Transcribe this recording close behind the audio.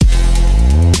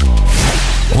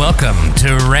Welcome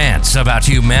to Rants About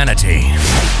Humanity,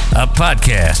 a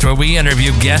podcast where we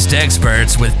interview guest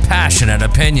experts with passionate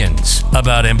opinions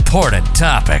about important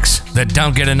topics that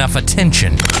don't get enough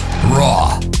attention.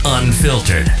 Raw,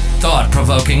 unfiltered,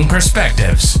 thought-provoking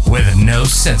perspectives with no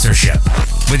censorship.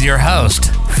 With your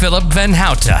host, Philip Van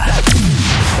Houten.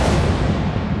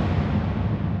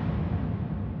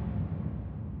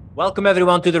 Welcome,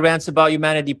 everyone, to the Rants About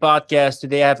Humanity podcast.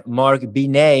 Today I have Mark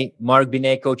Binet. Mark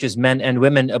Binet coaches men and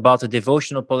women about the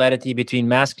devotional polarity between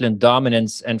masculine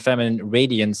dominance and feminine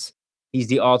radiance. He's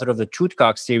the author of the Truth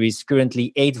Cock series,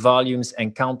 currently 8 volumes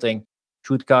and counting.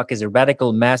 Truth Cock is a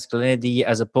radical masculinity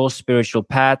as a post-spiritual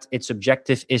path. Its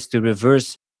objective is to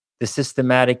reverse the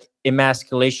systematic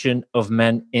emasculation of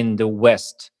men in the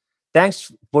West.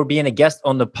 Thanks for being a guest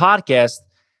on the podcast.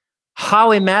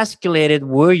 How emasculated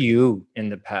were you in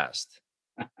the past?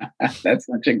 That's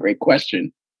such a great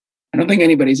question. I don't think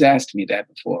anybody's asked me that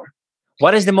before.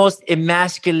 What is the most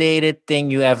emasculated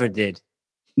thing you ever did?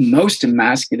 Most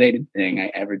emasculated thing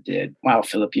I ever did. Wow,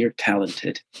 Philip, you're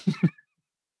talented.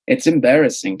 It's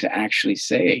embarrassing to actually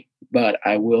say, but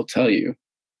I will tell you.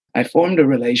 I formed a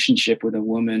relationship with a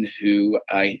woman who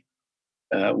I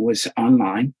was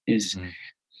online,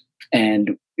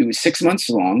 and it was 6 months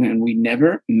long, and we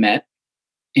never met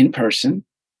in person.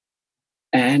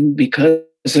 And because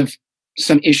of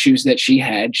some issues that she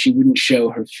had, she wouldn't show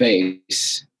her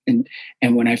face. And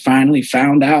when I finally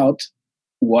found out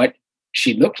what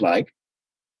she looked like,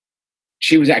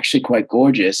 she was actually quite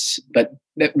gorgeous, but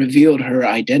that revealed her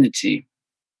identity.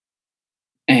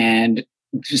 And it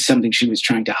was something she was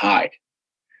trying to hide.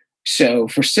 So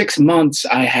for 6 months,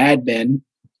 I had been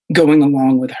going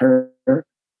along with her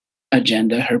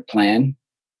agenda, her plan,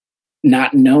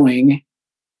 not knowing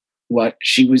what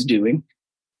she was doing,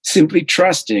 simply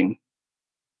trusting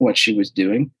what she was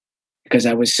doing because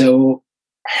I was so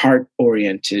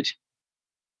heart-oriented.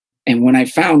 And when I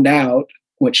found out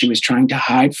what she was trying to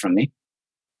hide from me,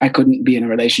 I couldn't be in a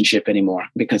relationship anymore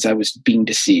because I was being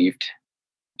deceived.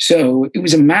 So it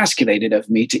was emasculated of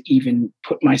me to even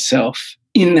put myself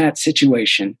in that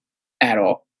situation at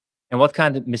all. And what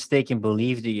kind of mistaken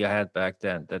belief do you had back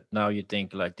then that now you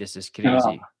think like this is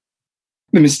crazy?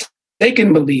 The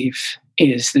mistaken belief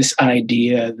is this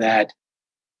idea that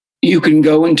you can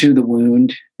go into the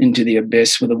wound, into the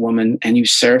abyss with a woman, and you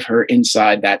serve her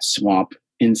inside that swamp,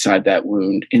 inside that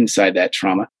wound, inside that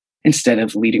trauma, instead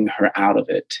of leading her out of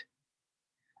it.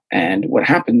 And what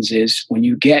happens is when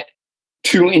you get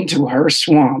too into her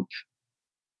swamp,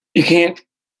 you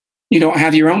don't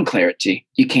have your own clarity.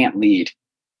 You can't lead.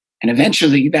 And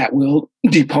eventually that will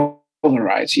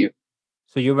depolarize you.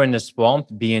 So you were in the swamp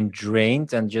being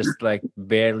drained and just like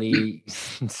barely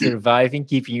surviving,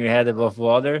 keeping your head above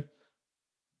water?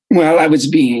 Well, I was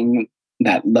being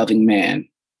that loving man,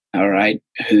 all right,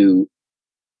 who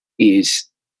is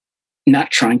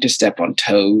not trying to step on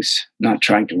toes, not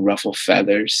trying to ruffle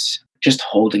feathers, just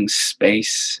holding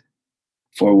space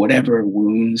for whatever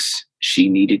wounds she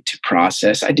needed to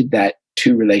process. I did that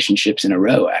 2 relationships in a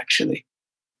row, actually.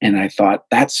 And I thought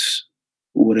that's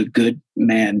what a good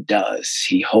man does.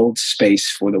 He holds space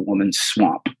for the woman's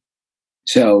swamp.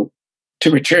 So to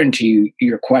return to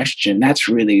your question, that's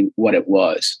really what it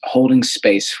was. Holding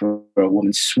space for a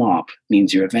woman's swamp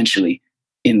means you're eventually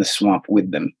in the swamp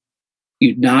with them.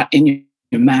 You're not in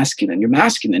your masculine. Your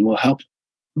masculine will help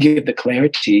give the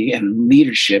clarity and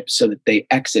leadership so that they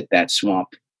exit that swamp.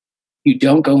 You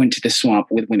don't go into the swamp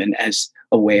with women as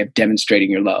a way of demonstrating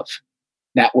your love.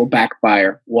 That will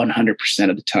backfire 100%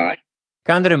 of the time.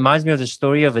 Kind of reminds me of the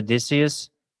story of Odysseus,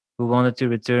 who wanted to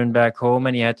return back home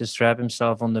and he had to strap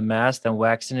himself on the mast and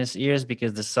wax in his ears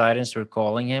because the sirens were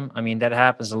calling him. I mean, that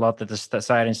happens a lot that the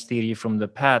sirens steer you from the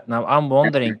path. Now, I'm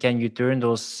wondering, can you turn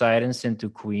those sirens into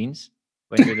queens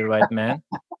when you're the right man?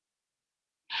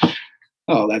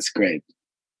 Oh, that's great.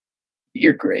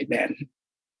 You're great, man.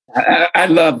 I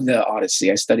love the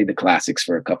Odyssey. I studied the classics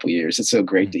for a couple of years. It's so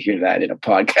great to hear that in a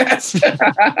podcast.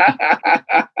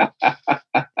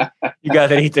 You got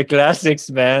to read the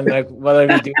classics, man. Like, what are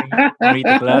we doing? Read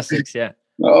the classics, yeah.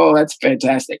 Oh, that's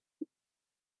fantastic.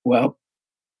 Well,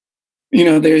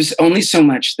 there's only so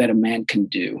much that a man can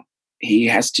do. He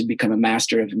has to become a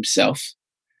master of himself,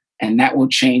 and that will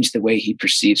change the way he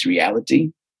perceives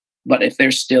reality. But if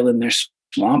they're still in their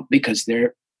swamp because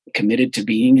they're committed to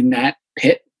being in that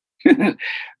pit,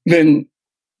 then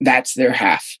that's their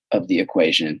half of the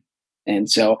equation. And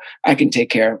so I can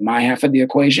take care of my half of the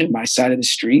equation, my side of the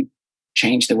street,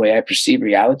 change the way I perceive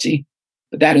reality.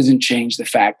 But that doesn't change the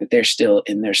fact that they're still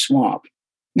in their swamp.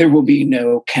 There will be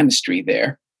no chemistry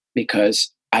there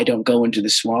because I don't go into the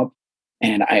swamp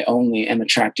and I only am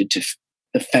attracted to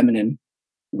the feminine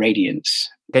radiance.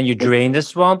 Can you drain the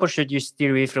swamp or should you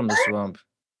steer away from the swamp?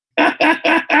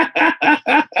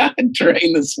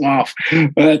 Drain the swamp.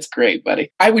 Well, that's great,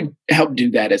 buddy. I would help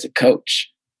do that as a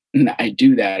coach. And I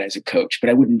do that as a coach, but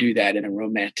I wouldn't do that in a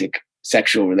romantic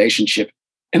sexual relationship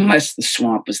unless the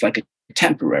swamp was like a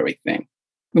temporary thing.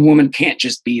 The woman can't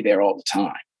just be there all the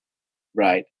time,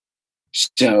 right?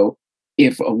 So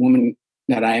if a woman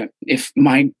if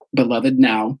my beloved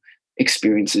now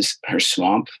experiences her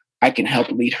swamp, I can help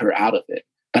lead her out of it,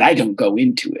 but I don't go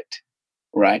into it,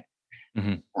 right?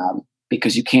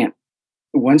 Because you can't,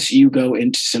 once you go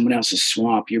into someone else's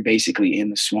swamp, you're basically in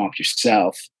the swamp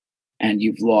yourself and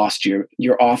you've lost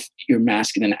you're off your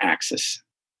masculine axis.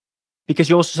 Because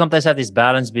you also sometimes have this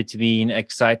balance between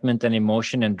excitement and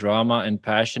emotion and drama and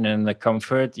passion and the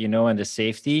comfort, and the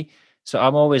safety. So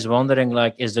I'm always wondering,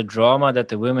 like, is the drama that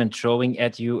the women throwing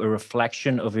at you a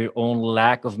reflection of your own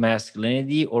lack of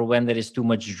masculinity, or when there is too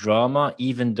much drama,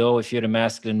 even though if you're a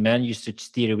masculine man, you should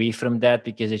steer away from that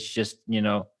because it's just,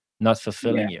 not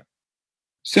fulfilling you?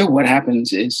 So what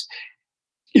happens is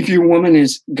if your woman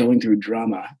is going through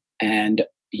drama and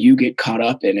you get caught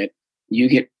up in it, you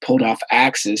get pulled off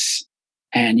axis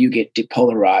and you get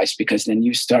depolarized because then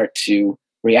you start to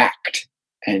react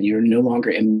and you're no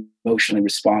longer emotionally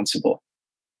responsible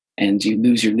and you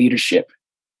lose your leadership.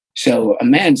 So a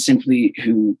man simply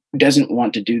who doesn't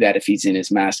want to do that if he's in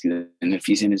his masculine and if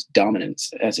he's in his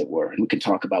dominance, as it were, and we can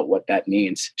talk about what that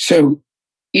means. So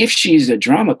if she's a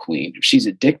drama queen, if she's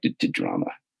addicted to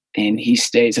drama and he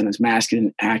stays on his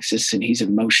masculine axis and he's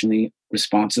emotionally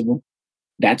responsible,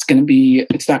 it's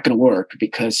not going to work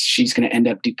because she's going to end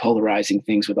up depolarizing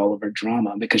things with all of her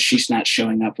drama because she's not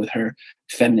showing up with her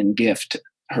feminine gift,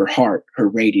 her heart, her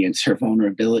radiance, her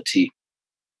vulnerability.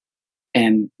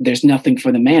 And there's nothing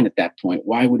for the man at that point.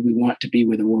 Why would we want to be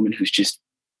with a woman who's just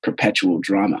perpetual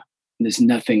drama? There's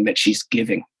nothing that she's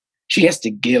giving. She has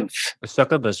to give. A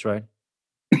succubus, right?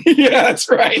 Yeah, that's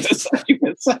right. The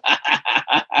succubus.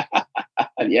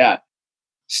 Yeah.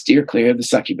 Steer clear of the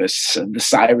succubus, the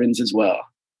sirens as well.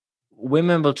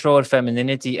 Women will throw her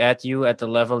femininity at you at the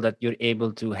level that you're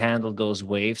able to handle those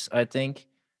waves, I think.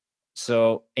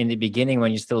 So in the beginning,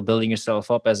 when you're still building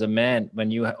yourself up as a man, when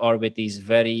you are with these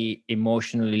very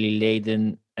emotionally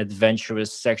laden,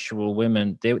 adventurous, sexual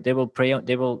women, they will prey on,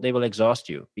 they will exhaust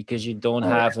you because you don't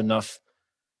have enough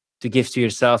to give to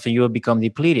yourself and you will become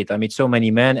depleted. I meet so many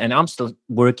men and I'm still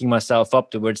working myself up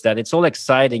towards that. It's all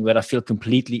exciting, but I feel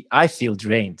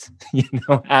drained,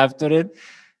 after it.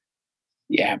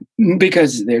 Yeah,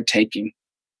 because they're taking.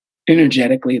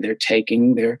 Energetically,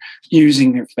 they're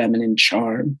using their feminine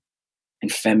charm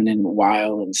and feminine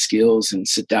wile and skills and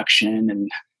seduction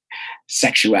and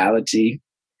sexuality.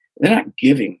 They're not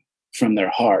giving from their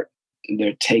heart.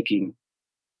 They're taking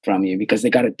from you because they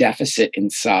got a deficit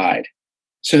inside.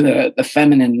 So the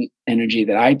feminine energy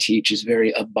that I teach is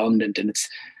very abundant and it's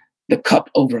the cup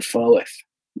overfloweth,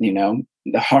 the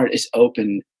heart is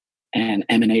open and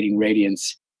emanating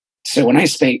radiance. So when I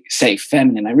say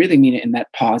feminine, I really mean it in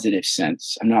that positive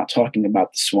sense. I'm not talking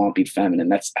about the swampy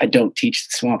feminine. I don't teach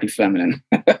the swampy feminine.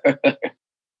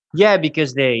 Yeah,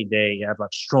 because they have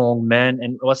like strong men.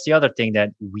 And what's the other thing, that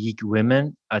weak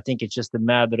women? I think it's just a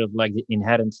matter of like the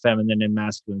inherent feminine and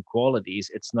masculine qualities.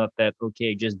 It's not that,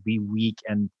 okay, just be weak,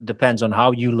 and depends on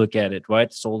how you look at it,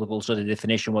 right? So also the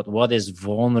definition, what is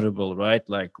vulnerable, right?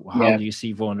 Like how do you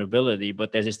see vulnerability?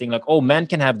 But there's this thing like, oh, men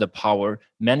can have the power,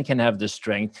 men can have the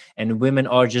strength, and women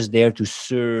are just there to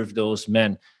serve those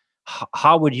men.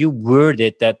 How would you word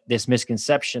it, that this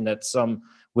misconception that some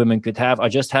women could have? I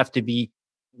just have to be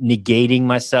negating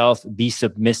myself, be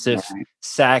submissive,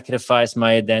 sacrifice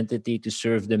my identity to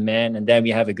serve the man, and then we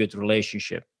have a good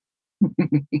relationship.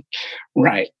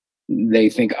 Right. They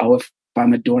think, if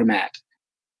I'm a doormat.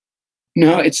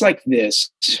 No, it's like this.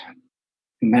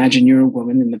 Imagine you're a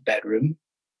woman in the bedroom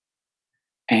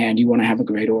and you want to have a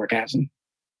great orgasm.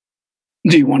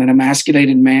 Do you want an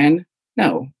emasculated man?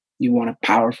 No. You want a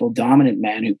powerful, dominant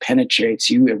man who penetrates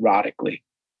you erotically,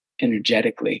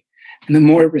 energetically. And the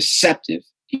more receptive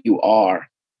you are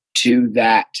to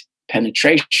that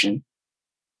penetration,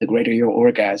 the greater your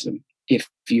orgasm. If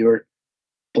you're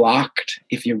blocked,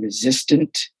 if you're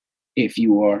resistant, if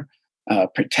you are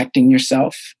protecting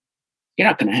yourself, you're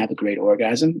not going to have a great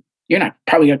orgasm. You're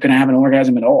probably not going to have an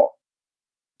orgasm at all.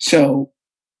 So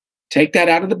take that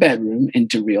out of the bedroom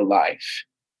into real life,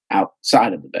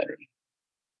 outside of the bedroom,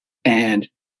 and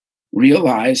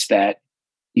realize that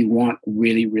you want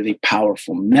really, really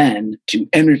powerful men to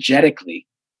energetically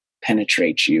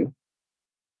penetrate you.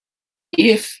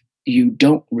 If you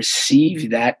don't receive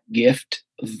that gift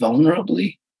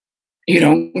vulnerably, you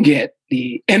don't get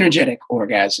the energetic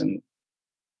orgasm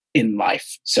in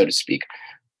life, so to speak.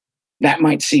 That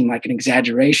might seem like an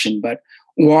exaggeration, but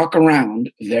walk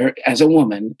around there as a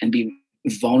woman and be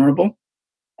vulnerable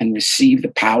and receive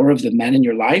the power of the men in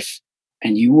your life,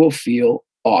 and you will feel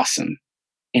awesome.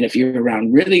 And if you're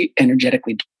around really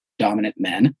energetically dominant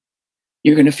men,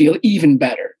 you're going to feel even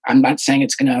better. I'm not saying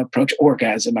it's going to approach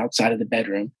orgasm outside of the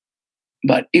bedroom,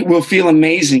 but it will feel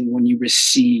amazing when you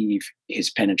receive his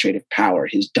penetrative power,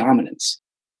 his dominance.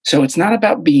 So it's not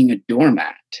about being a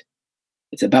doormat.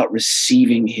 It's about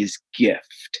receiving his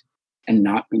gift and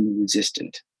not being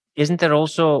resistant. Isn't there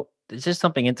also, this is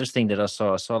something interesting that I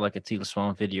saw. I saw like a Teal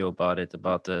Swan video about it,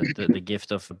 about the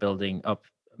gift of building up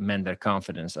men their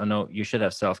confidence. I know you should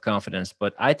have self-confidence,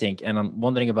 but I think, and I'm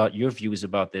wondering about your views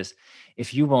about this,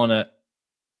 if you want to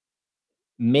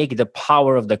make the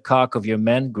power of the cock of your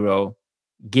man grow,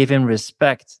 give him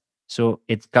respect. So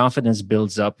its confidence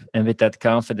builds up, and with that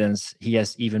confidence, he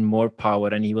has even more power,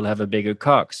 and he will have a bigger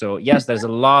cock. So yes, there's a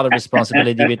lot of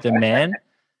responsibility with the man,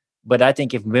 but I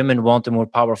think if women want a more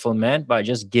powerful man, by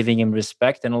just giving him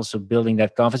respect and also building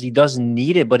that confidence, he doesn't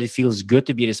need it, but it feels good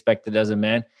to be respected as a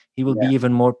man. He will be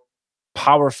even more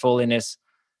powerful in his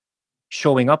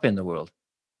showing up in the world.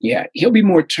 Yeah, he'll be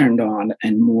more turned on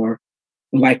and more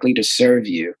likely to serve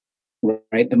you,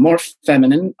 right? The more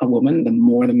feminine a woman, the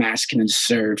more the masculine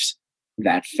serves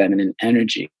that feminine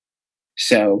energy.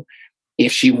 So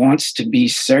if she wants to be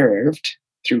served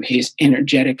through his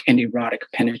energetic and erotic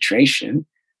penetration,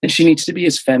 then she needs to be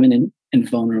as feminine and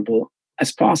vulnerable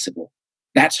as possible.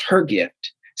 That's her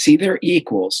gift. See, they're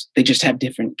equals. They just have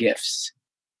different gifts.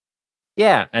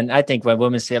 Yeah, and I think when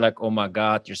women say like, "Oh my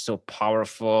God, you're so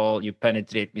powerful, you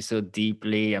penetrate me so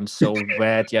deeply, I'm so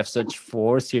wet, you have such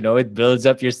force," it builds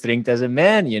up your strength as a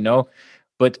man.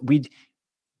 But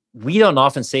we don't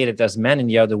often say that as men in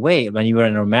the other way. When you are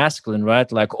in our masculine,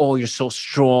 right? Like, "Oh, you're so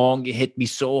strong, you hit me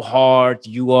so hard,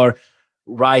 you are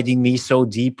riding me so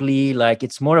deeply." Like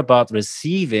it's more about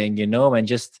receiving, and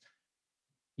just,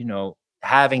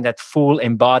 having that full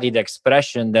embodied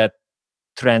expression that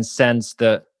transcends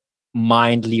the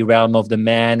mindly realm of the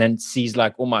man and sees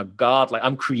like, "Oh my God, like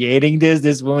I'm creating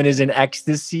this woman is in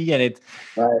ecstasy." And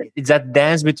Right. it's that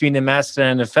dance between the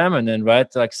masculine and the feminine, right?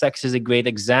 Like sex is a great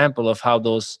example of how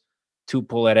those two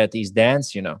polarities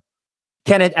dance.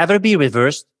 Can it ever be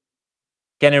reversed?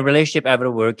 Can a relationship ever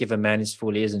work if a man is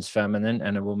fully is feminine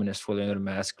and a woman is fully in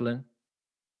masculine?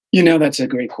 That's a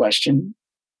great question.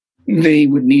 They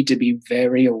would need to be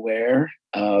very aware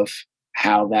of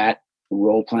how that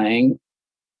role playing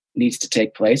needs to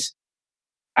take place.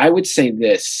 I would say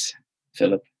this,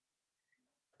 Philip,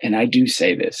 and I do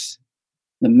say this: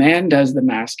 the man does the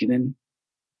masculine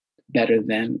better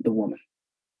than the woman.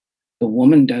 The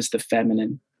woman does the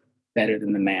feminine better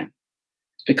than the man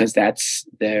because that's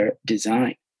their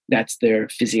design, that's their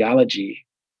physiology,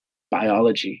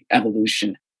 biology,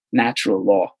 evolution, natural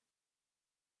law.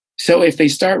 So if they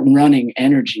start running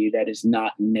energy that is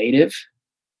not native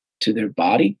to their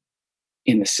body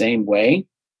in the same way,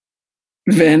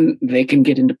 then they can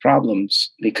get into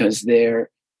problems because they're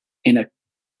in a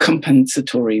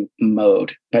compensatory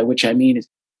mode, by which I mean is,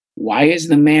 why is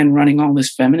the man running all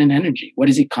this feminine energy? What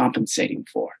is he compensating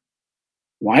for?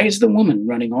 Why is the woman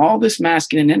running all this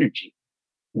masculine energy?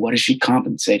 What is she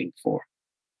compensating for?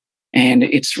 And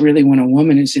it's really when a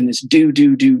woman is in this do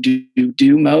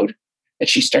mode that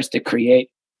she starts to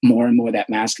create more and more that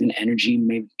masculine energy,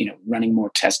 maybe, running more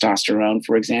testosterone,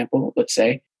 for example, let's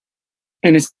say.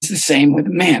 And it's the same with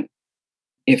a man.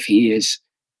 If he is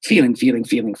feeling,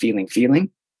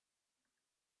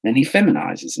 then he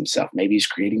feminizes himself. Maybe he's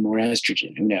creating more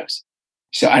estrogen. Who knows?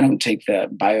 So I don't take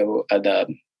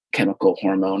the chemical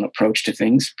hormone approach to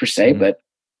things per se, but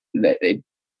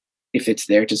if it's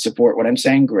there to support what I'm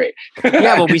saying, great.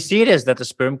 Yeah, what we see it is that the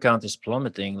sperm count is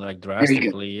plummeting like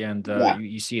drastically, and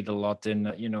you see it a lot in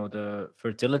the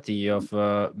fertility of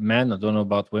men. I don't know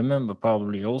about women, but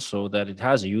probably also that it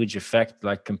has a huge effect,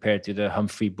 like compared to the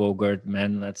Humphrey Bogart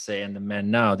men, let's say, and the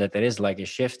men now, that there is like a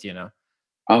shift.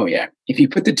 Oh yeah, if you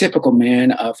put the typical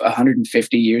man of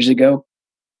 150 years ago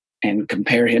and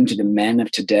compare him to the men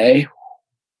of today,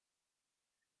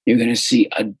 you're going to see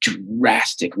a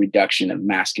drastic reduction of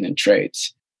masculine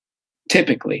traits,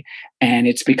 typically. And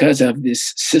it's because of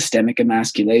this systemic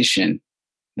emasculation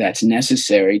that's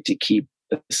necessary to keep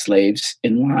the slaves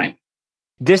in line.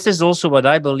 This is also what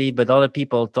I believe, but other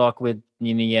people talk with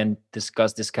me and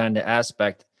discuss this kind of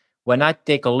aspect. When I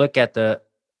take a look at the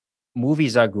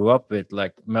movies I grew up with,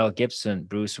 like Mel Gibson,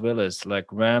 Bruce Willis, like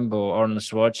Rambo, Arnold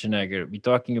Schwarzenegger, we're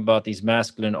talking about these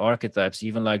masculine archetypes,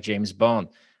 even like James Bond.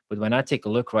 But when I take a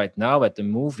look right now at the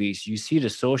movies, you see the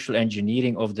social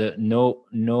engineering of the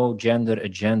no gender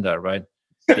agenda, right?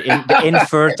 the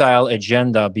infertile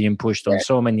agenda being pushed on Yeah.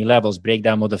 so many levels,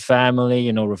 breakdown of the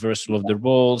family, reversal of the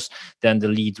roles, then the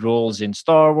lead roles in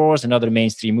Star Wars and other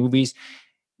mainstream movies.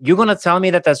 You're going to tell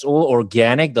me that that's all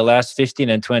organic the last 15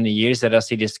 and 20 years, that I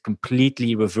see this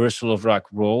completely reversal of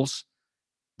roles?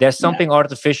 There's No. something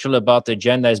artificial about the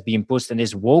agenda is being pushed, and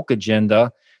this woke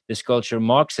agenda, this culture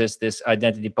Marxist, this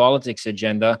identity politics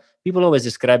agenda. People always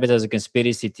describe it as a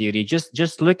conspiracy theory.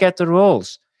 Just look at the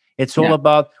roles. It's all Yeah.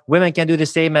 about women can do the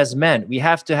same as men. We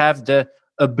have to have the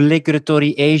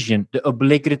obligatory Asian, the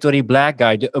obligatory black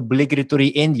guy, the obligatory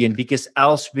Indian, because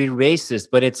else we're racist.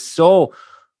 But it's so,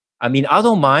 I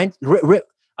don't mind.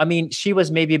 She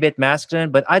was maybe a bit masculine,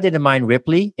 but I didn't mind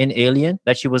Ripley in Alien,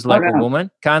 that she was like a no.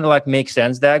 woman. Kind of like makes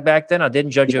sense that back then. I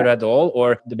didn't judge her at all.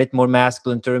 Or the bit more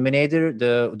masculine Terminator,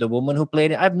 the woman who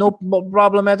played it. I have no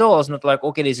problem at all. It's not like,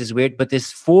 okay, this is weird, but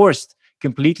this forced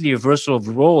completely reversal of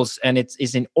roles, and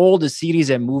it's in all the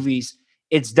series and movies.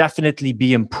 It's definitely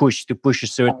being pushed to push a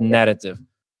certain narrative.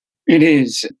 It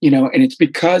is, and it's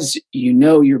because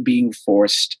you're being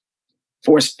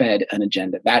force-fed an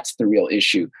agenda. That's the real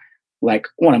issue. Like,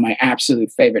 one of my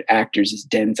absolute favorite actors is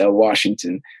Denzel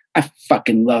Washington. I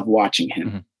fucking love watching him.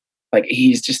 Mm-hmm. Like,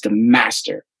 he's just a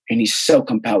master, and he's so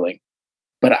compelling.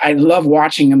 But I love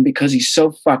watching him because he's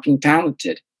so fucking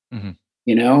talented.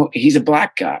 Mm-hmm. He's a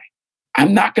black guy.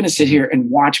 I'm not going to sit here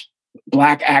and watch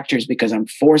black actors because I'm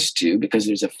forced to, because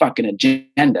there's a fucking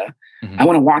agenda. Mm-hmm. I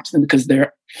want to watch them because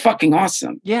they're fucking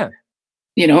awesome. Yeah.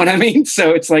 You know what I mean?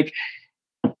 So it's like,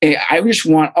 I just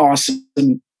want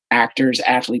awesome actors,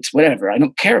 athletes, whatever. I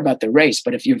don't care about the race,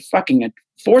 but if you're fucking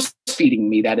force feeding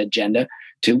me that agenda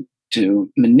to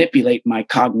manipulate my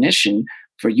cognition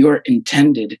for your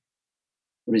intended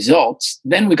results,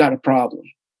 then we got a problem.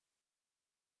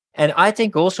 And I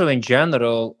think also in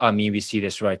general, we see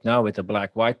this right now with the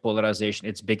black-white polarization.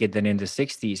 It's bigger than in the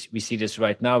 60s. We see this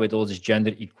right now with all this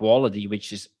gender equality,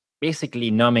 which is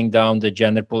basically numbing down the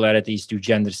gender polarities to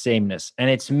gender sameness. And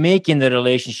it's making the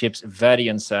relationships very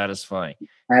unsatisfying.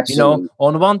 Absolutely.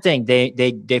 On one thing,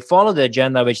 they follow the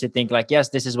agenda, which they think like, yes,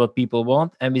 this is what people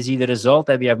want. And we see the result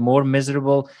that we have more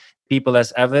miserable people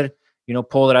as ever,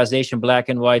 polarization, black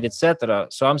and white, etc.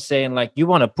 So I'm saying, like, you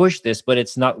want to push this, but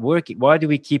it's not working. Why do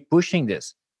we keep pushing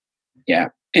this? Yeah.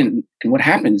 And what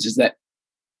happens is that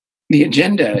the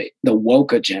agenda, the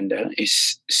woke agenda,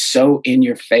 is so in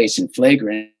your face and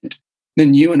flagrant.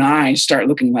 Then you and I start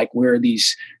looking like we're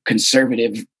these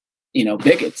conservative,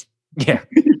 bigots. Yeah.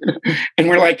 And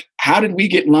we're like, how did we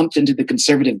get lumped into the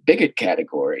conservative bigot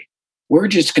category? We're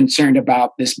just concerned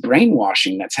about this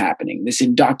brainwashing that's happening, this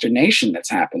indoctrination that's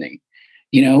happening.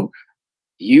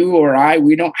 You or I,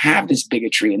 we don't have this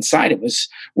bigotry inside of us.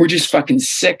 We're just fucking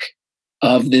sick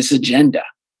of this agenda.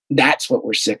 That's what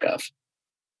we're sick of.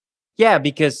 Yeah,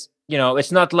 because,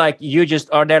 it's not like you just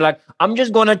are there like, I'm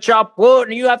just going to chop wood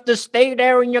and you have to stay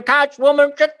there in your couch,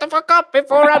 woman, shut the fuck up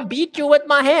before I beat you with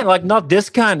my hand. Like, not this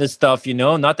kind of stuff,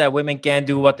 not that women can't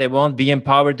do what they want, be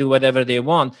empowered, do whatever they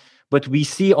want. But we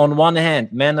see on one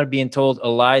hand, men are being told a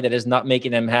lie that is not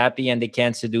making them happy and they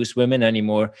can't seduce women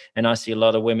anymore. And I see a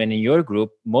lot of women in your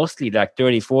group, mostly like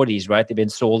 30, 40s, right? They've been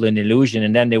sold an illusion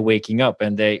and then they're waking up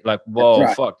and they like, whoa,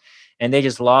 right. Fuck. And they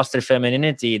just lost their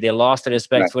femininity. They lost their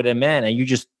respect for the man. And you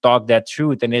just talk that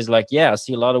truth. And it's like, yeah, I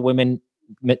see a lot of women,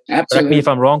 correct me if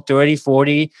I'm wrong, 30,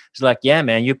 40. It's like, yeah,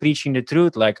 man, you're preaching the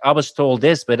truth. Like, I was told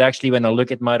this, but actually when I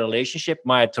look at my relationship,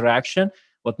 my attraction,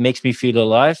 what makes me feel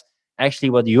alive,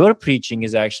 actually what you're preaching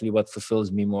is actually what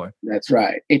fulfills me more. That's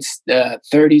right. It's the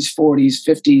 30s, 40s,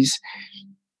 50s,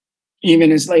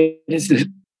 even as late as the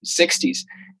 60s.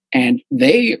 And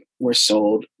they were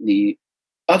sold the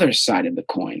other side of the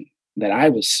coin that I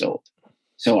was sold.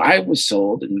 So I was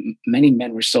sold, and many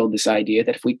men were sold this idea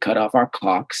that if we cut off our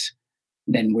cocks,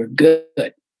 then we're good.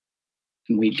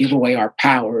 And we give away our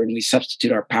power and we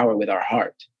substitute our power with our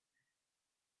heart.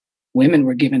 Women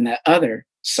were given that other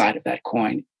side of that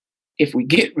coin. If we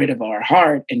get rid of our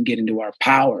heart and get into our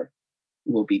power,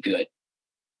 we'll be good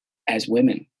as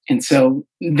women. And so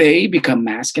they become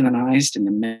masculinized and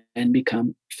the men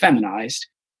become feminized,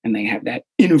 and they have that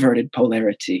inverted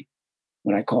polarity,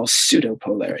 what I call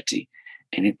pseudo-polarity,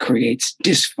 and it creates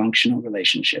dysfunctional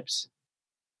relationships.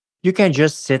 You can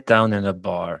just sit down in a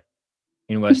bar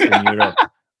in Western Europe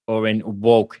or in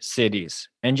woke cities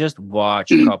and just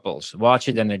watch couples, watch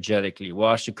it energetically,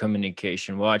 watch the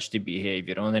communication, watch the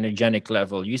behavior on an energetic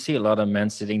level. You see a lot of men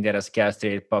sitting there as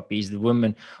castrated puppies. The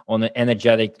woman on an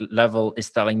energetic level is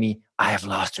telling me, I have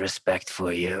lost respect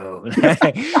for you.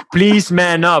 Please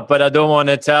man up. But I don't want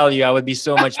to tell you, I would be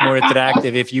so much more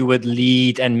attractive if you would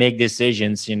lead and make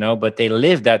decisions, but they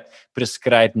live that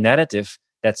prescribed narrative,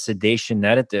 that sedation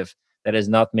narrative, that is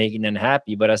not making them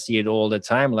happy. But I see it all the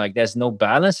time. Like there's no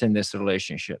balance in this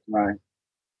relationship. Right.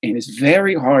 And it's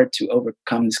very hard to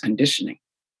overcome this conditioning.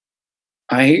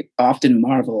 I often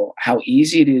marvel how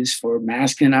easy it is for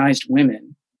masculinized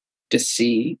women to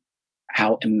see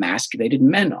how emasculated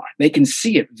men are. They can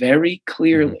see it very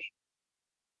clearly,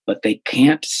 but they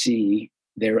can't see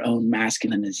their own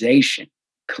masculinization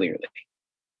clearly.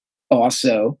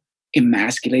 Also,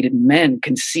 emasculated men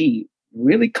can see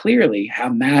really clearly how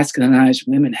masculinized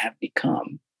women have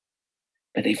become,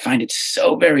 but they find it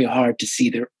so very hard to see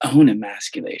their own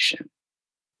emasculation,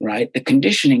 right? The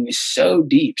conditioning is so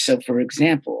deep. So, for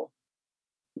example,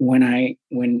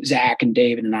 when Zach and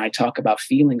David and I talk about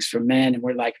feelings for men, and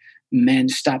we're like, men,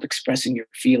 stop expressing your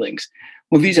feelings.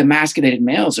 Well, these emasculated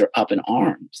males are up in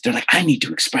arms. They're like, I need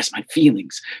to express my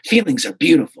feelings. Feelings are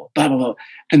beautiful, blah, blah, blah.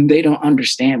 And they don't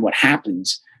understand what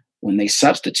happens when they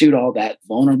substitute all that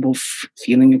vulnerable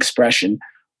feeling expression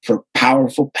for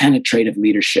powerful, penetrative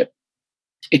leadership.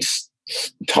 It's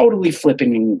totally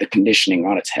flipping the conditioning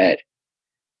on its head,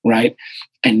 right?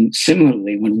 And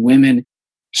similarly, when women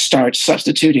start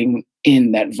substituting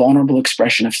in that vulnerable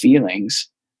expression of feelings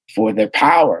for their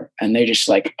power, and they're just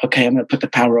like, okay, I'm going to put the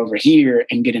power over here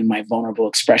and get in my vulnerable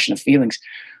expression of feelings.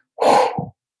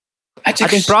 I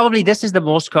think probably this is the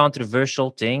most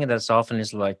controversial thing that's often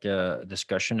is like a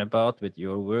discussion about with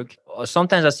your work.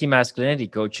 Sometimes I see masculinity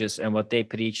coaches, and what they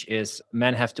preach is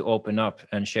men have to open up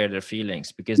and share their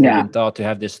feelings because they've been taught to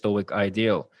have this stoic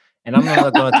ideal. And I'm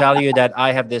not going to tell you that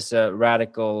I have this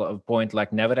radical point,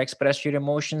 like never express your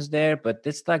emotions there, but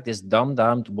it's like this dumbed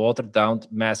down, watered down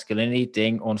masculinity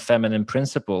thing on feminine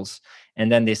principles.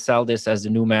 And then they sell this as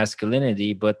the new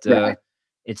masculinity, but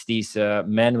it's these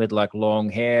men with like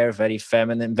long hair, very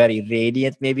feminine, very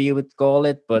radiant, maybe you would call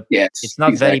it, but it's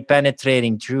not very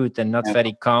penetrating truth and not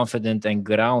very confident and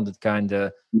grounded kind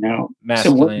of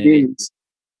masculinity. So what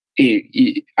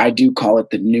I do call it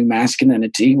the new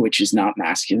masculinity, which is not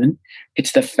masculine.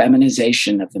 It's the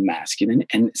feminization of the masculine.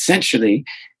 And essentially,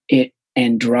 it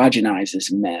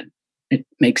androgenizes men. It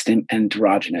makes them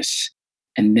androgynous.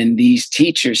 And then these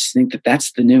teachers think that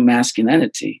that's the new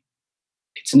masculinity.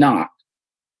 It's not.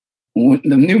 The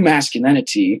new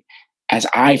masculinity, as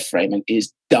I frame it,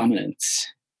 is dominance,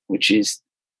 which is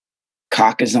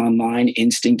cock is online,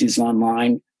 instinct is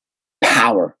online,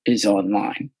 power is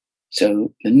online.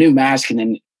 So the new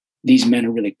masculine, these men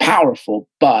are really powerful,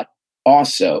 but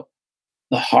also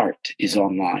the heart is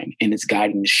online and it's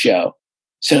guiding the show.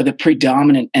 So the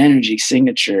predominant energy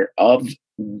signature of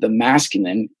the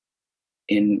masculine,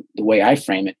 in the way I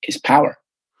frame it, is power.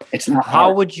 It's not.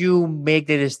 How would you make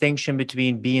the distinction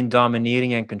between being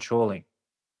domineering and controlling?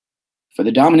 For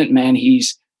the dominant man,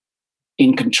 he's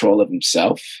in control of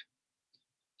himself.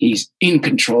 He's in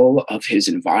control of his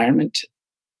environment.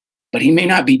 But he may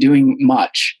not be doing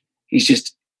much. He's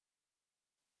just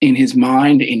in his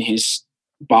mind, in his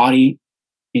body,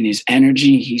 in his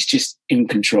energy. He's just in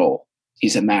control.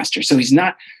 He's a master. So he's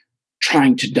not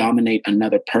trying to dominate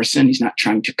another person. He's not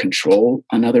trying to control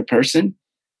another person.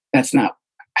 That's not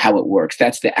how it works.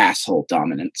 That's the asshole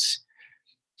dominance.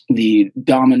 The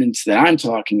dominance that I'm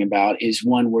talking about is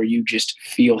one where you just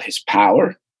feel his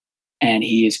power and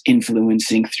he is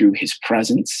influencing through his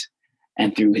presence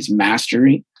and through his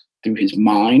mastery, through his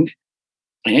mind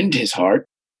and his heart,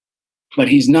 but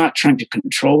he's not trying to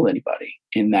control anybody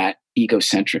in that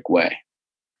egocentric way.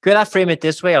 Could I frame it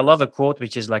this way? I love a quote,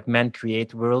 which is like, men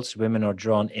create worlds, women are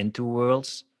drawn into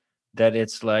worlds. That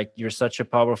it's like, you're such a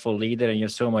powerful leader and you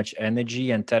have so much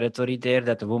energy and territory there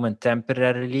that the woman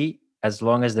temporarily, as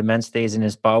long as the man stays in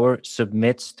his power,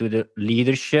 submits to the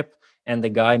leadership and the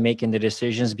guy making the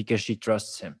decisions because she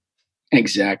trusts him.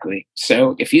 Exactly.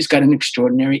 So if he's got an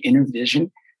extraordinary inner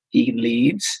vision, he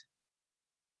leads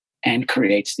and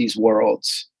creates these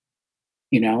worlds.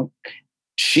 You know,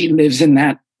 she lives in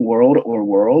that world or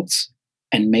worlds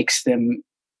and makes them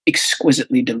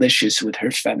exquisitely delicious with her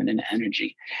feminine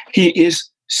energy. He is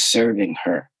serving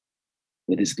her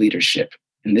with his leadership.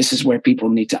 And this is where people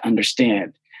need to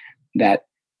understand that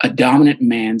a dominant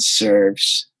man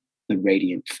serves the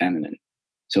radiant feminine.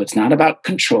 So it's not about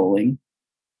controlling.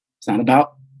 It's not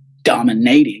about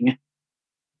dominating.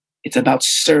 It's about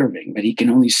serving, but he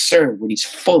can only serve when he's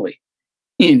fully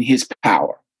in his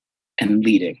power and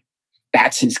leading.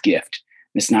 That's his gift.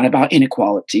 It's not about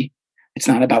inequality. It's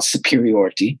not about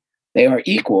superiority. They are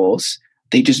equals.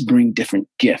 They just bring different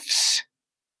gifts.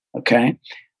 Okay?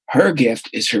 Her gift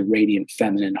is her radiant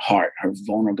feminine heart, her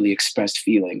vulnerably expressed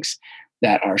feelings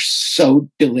that are so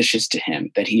delicious to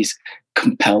him that he's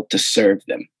compelled to serve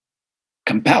them.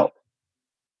 Compelled.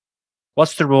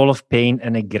 What's the role of pain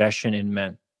and aggression in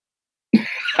men?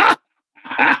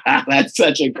 That's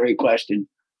such a great question.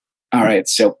 All right.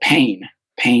 So pain.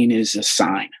 Pain is a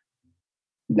sign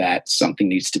that something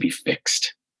needs to be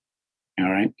fixed. All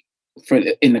right.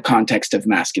 In the context of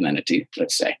masculinity,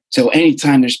 let's say. So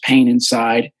anytime there's pain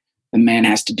inside, the man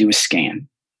has to do a scan.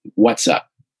 What's up?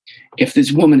 If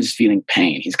this woman is feeling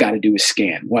pain, he's got to do a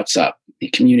scan. What's up? He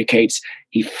communicates.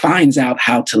 He finds out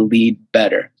how to lead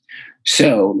better.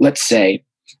 So let's say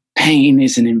pain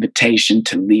is an invitation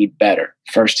to lead better.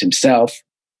 First himself,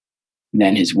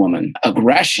 then his woman.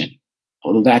 Aggression.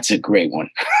 Oh, that's a great one.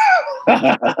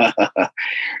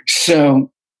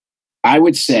 So I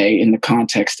would say, in the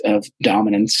context of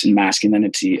dominance and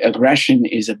masculinity, aggression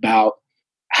is about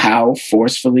how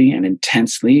forcefully and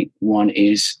intensely one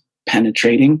is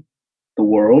penetrating the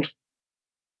world.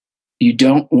 You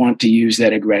don't want to use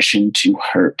that aggression to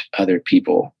hurt other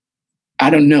people.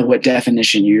 I don't know what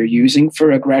definition you're using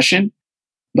for aggression,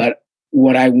 but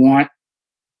what I want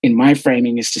in my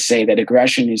framing is to say that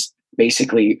aggression is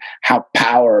basically how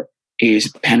power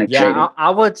is penetrating. Yeah, I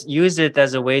would use it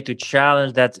as a way to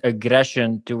challenge that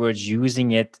aggression towards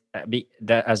using it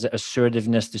that as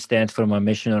assertiveness to stand for my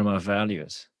mission or my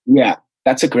values. Yeah,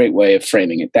 that's a great way of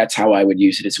framing it. That's how I would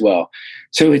use it as well.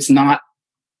 So it's not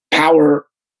power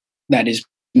that is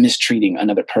mistreating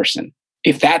another person.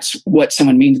 If that's what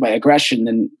someone means by aggression,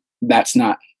 then that's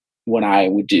not what I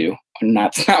would do. And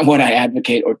that's not what I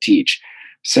advocate or teach.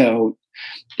 So,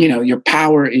 your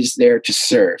power is there to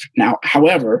serve. Now,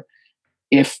 however,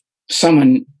 if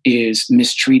someone is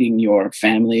mistreating your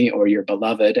family or your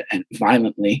beloved and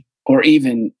violently, or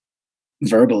even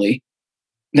verbally,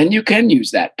 then you can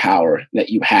use that power that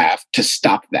you have to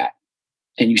stop that.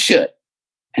 And you should.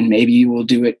 And maybe you will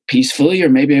do it peacefully, or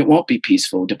maybe it won't be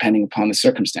peaceful, depending upon the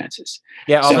circumstances.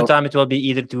 Yeah, all the time it will be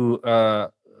either to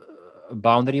a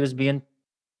boundary was being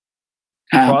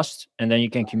crossed, and then you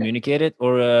can communicate it,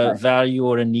 or a value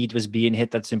or a need was being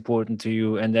hit that's important to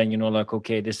you, and then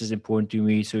okay, this is important to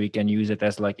me, so you can use it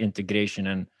as like integration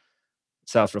and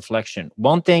self-reflection.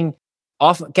 One thing,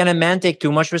 can a man take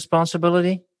too much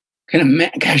responsibility? Can a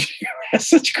man? Gosh, you ask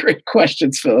such great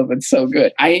questions, Philip. It's so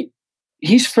good.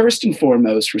 He's first and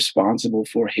foremost responsible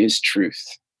for his truth.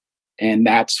 And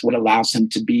that's what allows him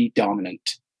to be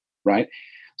dominant, right?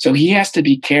 So he has to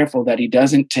be careful that he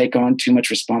doesn't take on too much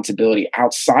responsibility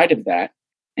outside of that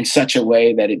in such a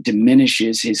way that it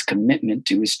diminishes his commitment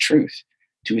to his truth,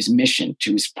 to his mission,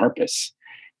 to his purpose.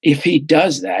 If he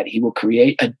does that, he will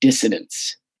create a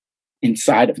dissonance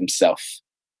inside of himself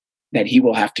that he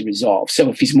will have to resolve. So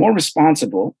if he's more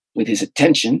responsible with his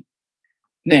attention,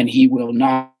 then he will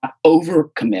not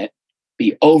overcommit,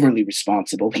 be overly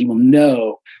responsible. He will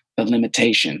know the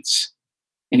limitations.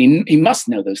 And he must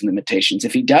know those limitations.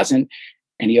 If he doesn't,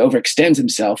 and he overextends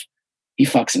himself, he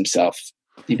fucks himself.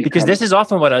 Because this is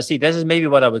often what I see. This is maybe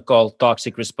what I would call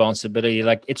toxic responsibility.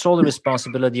 Like, it's all the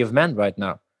responsibility of men right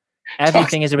now.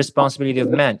 Everything is a responsibility of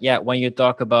men. Yeah, when you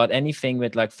talk about anything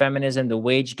with like feminism, the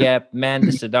wage gap, men,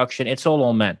 the seduction, it's all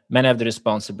on men. Men have the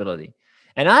responsibility.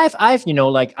 And I've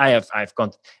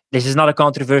this is not a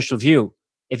controversial view.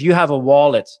 If you have a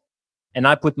wallet and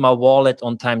I put my wallet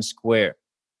on Times Square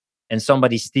and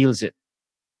somebody steals it,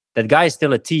 that guy is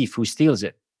still a thief who steals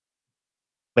it.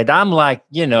 But I'm like,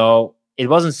 it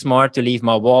wasn't smart to leave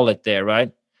my wallet there,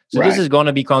 right? So This is going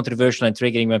to be controversial and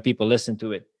triggering when people listen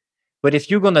to it. But if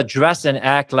you're going to dress and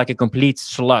act like a complete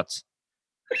slut,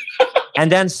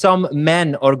 and then some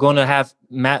men are going to have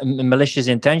malicious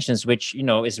intentions, which,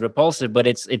 is repulsive, but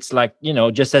it's like,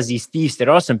 just as these thieves, there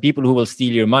are some people who will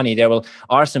steal your money.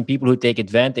 Are some people who take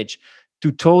advantage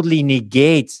to totally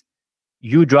negate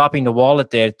you dropping the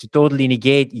wallet there, to totally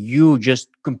negate you just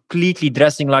completely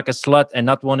dressing like a slut and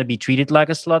not want to be treated like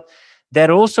a slut.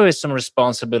 There also is some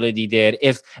responsibility there.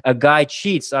 If a guy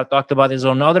cheats, I've talked about this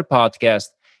on another podcast,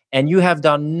 and you have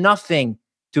done nothing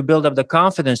to build up the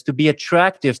confidence, to be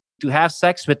attractive, to have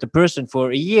sex with the person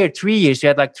for a year, 3 years, you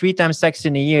had like 3 times sex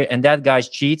in a year, and that guy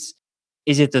cheats.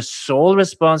 Is it the sole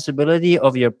responsibility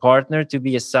of your partner to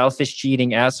be a selfish,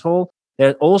 cheating asshole?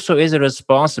 There also is a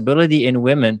responsibility in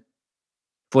women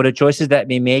for the choices that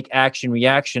they make, action,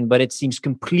 reaction, but it seems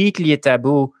completely a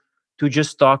taboo to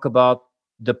just talk about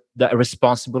the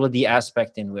responsibility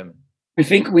aspect in women. I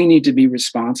think we need to be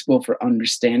responsible for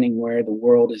understanding where the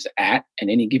world is at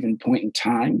any given point in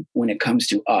time when it comes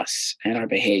to us and our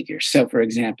behavior. So, for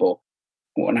example,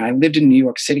 when I lived in New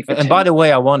York City for and by the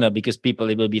way, I want to, because people,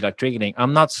 it will be like triggering.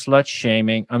 I'm not slut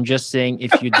shaming. I'm just saying,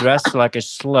 if you dress like a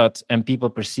slut and people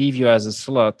perceive you as a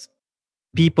slut,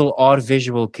 people are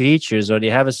visual creatures, or they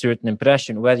have a certain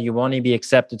impression, whether you want to be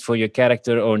accepted for your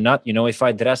character or not. If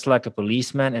I dress like a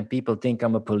policeman and people think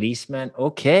I'm a policeman,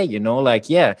 okay,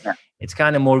 it's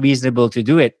kind of more reasonable to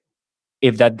do it.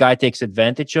 If that guy takes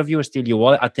advantage of you or steal your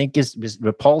wallet, I think is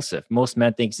repulsive. Most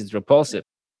men think it's repulsive.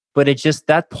 But it's just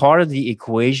that part of the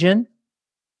equation,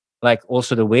 like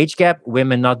also the wage gap,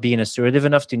 women not being assertive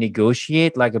enough to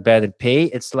negotiate like a better pay.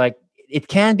 It's like it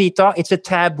can be talk. It's a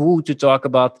taboo to talk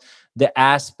about the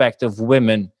aspect of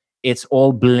women. It's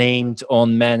all blamed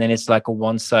on men, and it's like a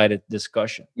one-sided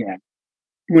discussion. Yeah.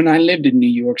 When I lived in New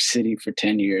York City for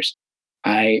 10 years,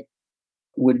 I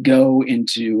would go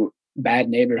into bad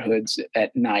neighborhoods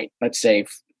at night, let's say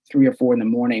 3 or 4 in the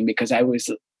morning, because I was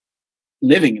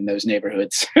living in those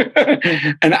neighborhoods.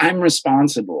 And I'm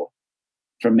responsible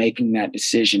for making that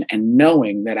decision and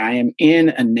knowing that I am in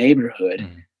a neighborhood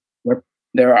where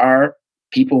there are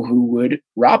people who would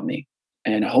rob me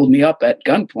and hold me up at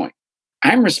gunpoint.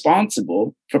 I'm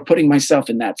responsible for putting myself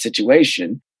in that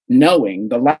situation, knowing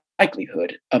the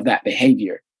likelihood of that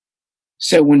behavior.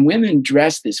 So when women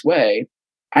dress this way,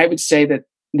 I would say that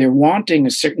they're wanting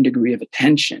a certain degree of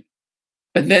attention,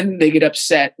 but then they get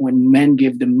upset when men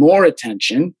give them more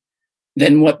attention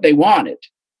than what they wanted.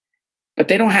 But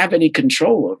they don't have any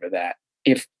control over that.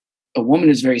 If a woman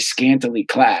is very scantily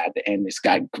clad and has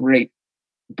got great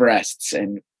breasts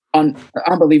and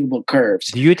unbelievable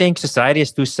curves. Do you think society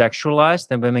is too sexualized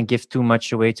and women give too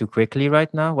much away too quickly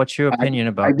right now? What's your opinion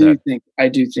about that? I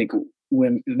do think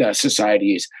when the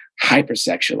society is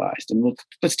hypersexualized, and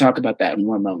let's talk about that in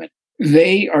one moment.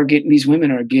 These women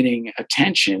are getting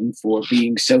attention for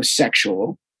being so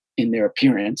sexual in their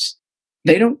appearance.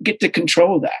 They don't get to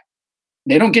control that.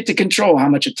 They don't get to control how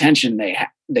much attention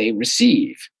they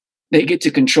receive. They get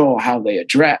to control how they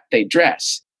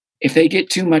dress. If they get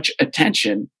too much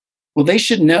attention, well, they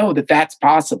should know that that's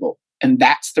possible. And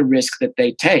that's the risk that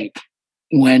they take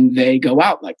when they go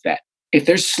out like that. If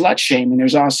there's slut shaming,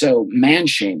 there's also man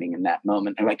shaming in that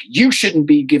moment. They're like, you shouldn't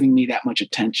be giving me that much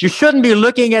attention. You shouldn't be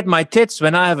looking at my tits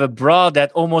when I have a bra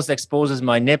that almost exposes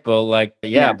my nipple. Like, but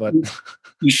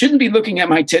you shouldn't be looking at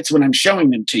my tits when I'm showing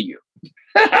them to you.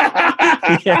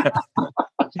 Yeah.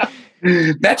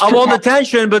 I want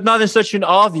attention, but not in such an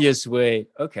obvious way.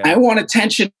 Okay. I want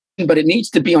attention, but it needs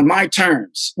to be on my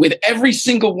terms with every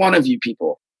single one of you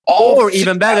people. Or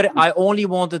even better, I only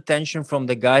want attention from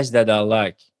the guys that I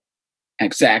like.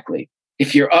 Exactly.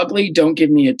 If you're ugly, don't give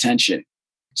me attention.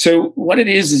 So what it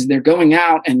is they're going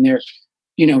out and they're,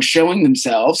 showing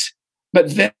themselves, but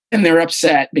then they're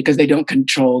upset because they don't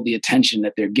control the attention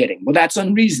that they're getting. Well, that's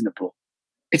unreasonable.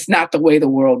 It's not the way the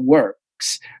world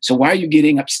works. So why are you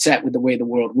getting upset with the way the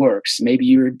world works? Maybe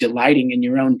you're delighting in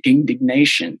your own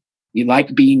indignation. You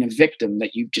like being a victim,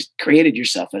 that you've just created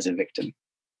yourself as a victim.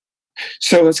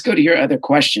 So let's go to your other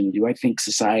question. Do I think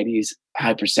society is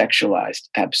hypersexualized?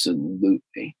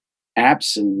 Absolutely.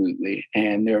 Absolutely.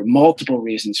 And there are multiple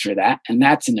reasons for that. And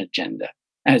that's an agenda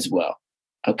as well.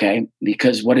 Okay.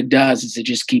 Because what it does is it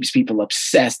just keeps people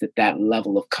obsessed at that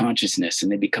level of consciousness,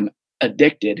 and they become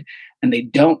addicted, and they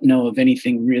don't know of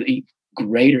anything really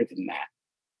greater than that.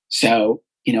 So,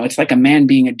 it's like a man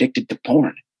being addicted to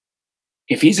porn.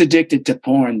 If he's addicted to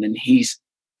porn, then he's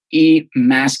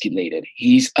emasculated.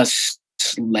 He's a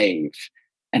slave.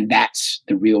 And that's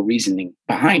the real reasoning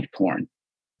behind porn.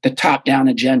 The top-down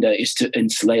agenda is to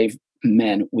enslave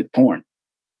men with porn.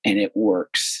 And it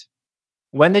works.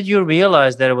 When did you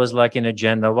realize that it was like an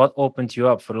agenda? What opened you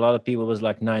up? For a lot of people, it was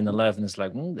like 9/11. It's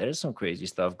like, there's some crazy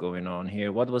stuff going on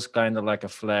here. What was kind of like a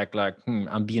flag, like,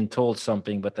 I'm being told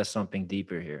something, but there's something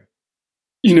deeper here?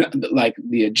 Like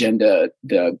the agenda,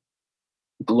 the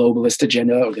globalist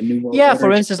agenda, or the new world order. For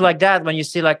agenda. Instance, like that, when you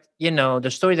see like, the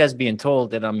story that's being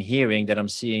told, that I'm hearing, that I'm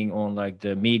seeing on like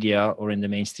the media or in the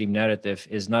mainstream narrative,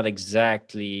 is not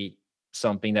exactly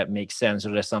something that makes sense,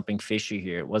 or there's something fishy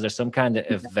here. Was there some kind of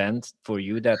event for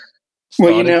you that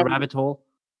started the rabbit hole?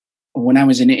 When I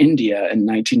was in India in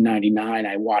 1999,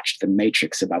 I watched The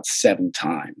Matrix about 7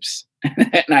 times.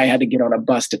 And I had to get on a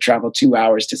bus to travel 2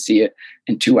 hours to see it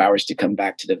and 2 hours to come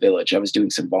back to the village. I was doing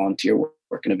some volunteer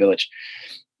work in a village.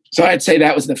 So I'd say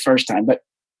that was the first time. But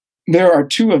there are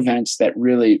 2 events that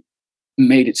really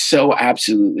made it so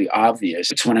absolutely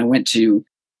obvious. It's when I went to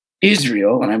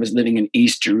Israel, and I was living in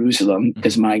East Jerusalem,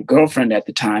 because my girlfriend at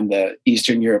the time, the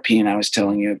Eastern European I was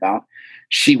telling you about,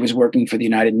 she was working for the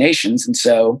United Nations. And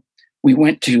so we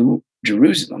went to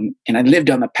Jerusalem, and I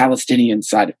lived on the Palestinian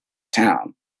side of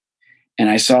town. And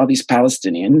I saw these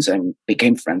Palestinians and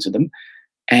became friends with them.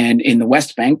 And in the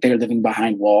West Bank, they were living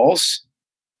behind walls.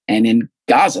 And in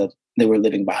Gaza, they were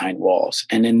living behind walls.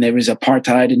 And then there was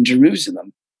apartheid in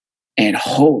Jerusalem. And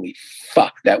holy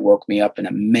fuck, that woke me up in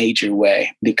a major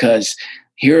way, because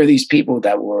here are these people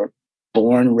that were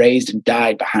born, raised, and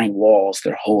died behind walls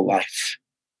their whole life.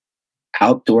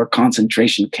 outdoor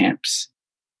concentration camps,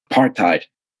 apartheid.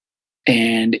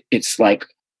 And it's like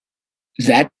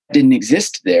that didn't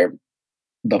exist there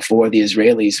before the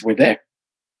Israelis were there,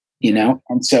 you know?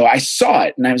 And so I saw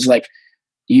it and I was like,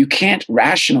 you can't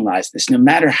rationalize this. No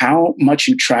matter how much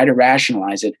you try to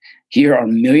rationalize it, here are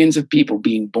millions of people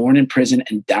being born in prison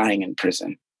and dying in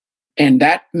prison. And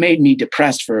that made me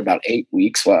depressed for about 8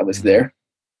 weeks while I was there.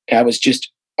 I was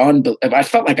just I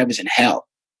felt like I was in hell.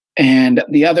 And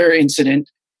the other incident,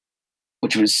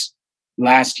 which was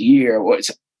last year,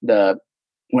 was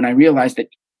when I realized that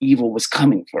evil was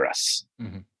coming for us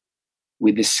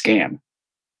with this scam.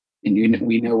 And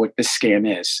we know what this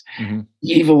scam is.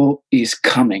 Evil is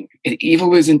coming.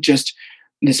 Evil isn't just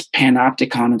this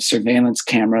panopticon of surveillance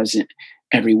cameras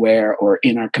everywhere or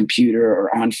in our computer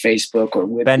or on Facebook or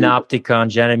with Panopticon,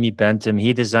 Jeremy Bentham,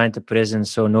 he designed the prison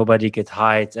so nobody could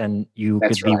hide and you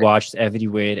could be watched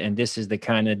everywhere. And this is the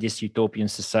kind of dystopian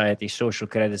society, social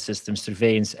credit system,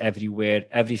 surveillance everywhere.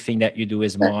 Everything that you do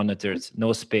is monitored.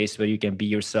 No space where you can be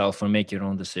yourself or make your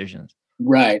own decisions.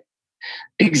 Right.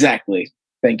 Exactly.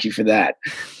 Thank you for that.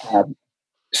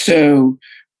 So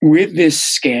with this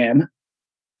scam,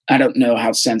 I don't know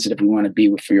how sensitive we want to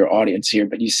be for your audience here,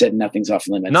 but you said nothing's off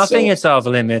limits. Nothing is off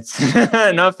limits.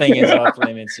 Nothing is off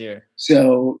limits here.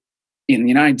 So in the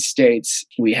United States,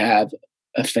 we have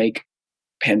a fake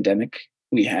pandemic.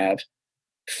 We have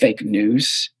fake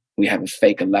news. We have a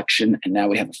fake election. And now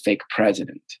we have a fake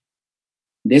president.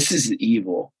 This is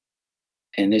evil.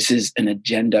 And this is an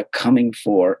agenda coming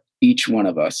for each one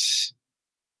of us.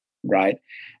 Right.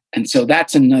 And so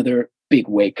that's another big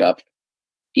wake up.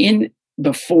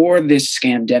 Before this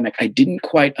scamdemic, I didn't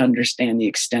quite understand the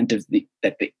extent of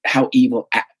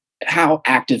how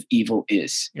active evil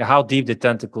is. Yeah, how deep the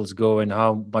tentacles go and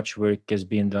how much work is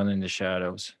being done in the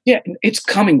shadows. Yeah, it's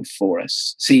coming for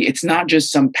us. See, it's not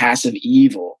just some passive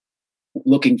evil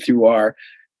looking through our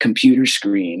computer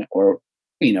screen or,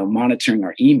 monitoring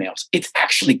our emails. It's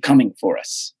actually coming for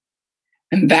us.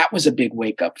 And that was a big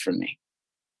wake up for me.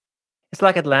 It's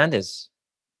like Atlantis.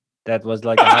 That was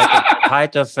like the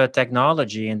height of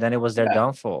technology, and then it was their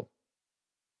downfall.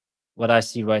 What I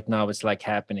see right now is like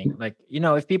happening. Like,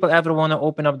 if people ever want to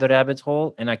open up the rabbit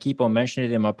hole, and I keep on mentioning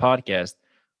it in my podcast,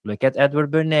 look at Edward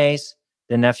Bernays,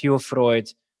 the nephew of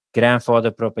Freud,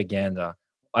 grandfather propaganda.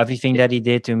 Everything that he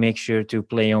did to make sure to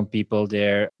play on people,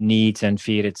 their needs and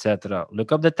fear, etc.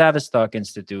 Look up the Tavistock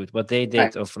Institute, what they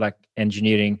did of like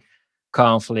engineering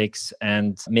conflicts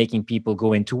and making people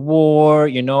go into war,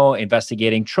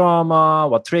 investigating trauma,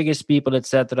 what triggers people,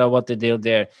 etc., what they did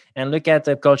there. And look at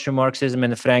the culture Marxism in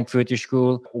the Frankfurter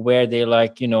School, where they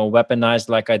weaponized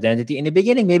like identity in the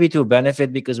beginning, maybe to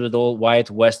benefit because with all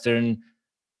white Western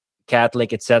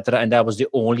Catholic, etc., and that was the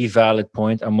only valid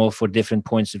point. I'm all for different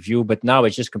points of view, but now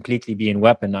it's just completely being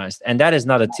weaponized. And that is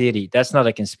not a theory. That's not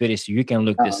a conspiracy. You can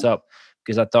look this up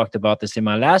because I talked about this in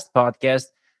my last podcast.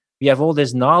 We have all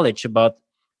this knowledge about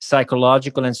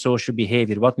psychological and social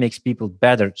behavior, what makes people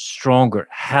better, stronger,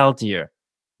 healthier,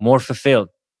 more fulfilled.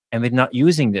 And we're not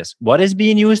using this. What is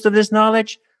being used of this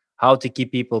knowledge? How to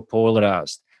keep people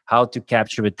polarized, how to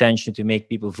capture attention to make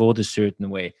people vote a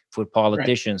certain way, for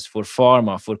politicians, for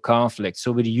pharma, for conflict.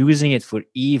 So we're using it for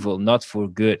evil, not for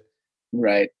good.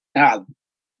 Right.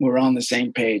 We're on the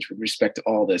same page with respect to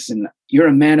all this. And you're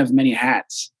a man of many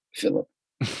hats, Philip.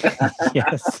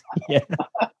 Yes. Yeah.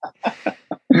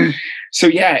 So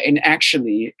and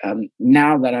actually,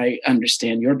 now that I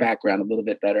understand your background a little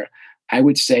bit better, I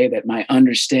would say that my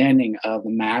understanding of the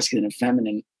masculine and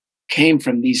feminine came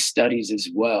from these studies as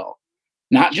well.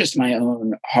 Not just my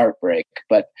own heartbreak,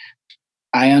 but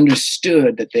I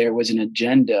understood that there was an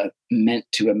agenda meant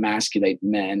to emasculate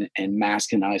men and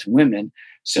masculinize women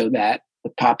so that the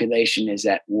population is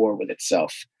at war with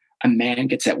itself. A man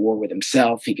gets at war with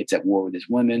himself, he gets at war with his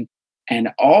women, and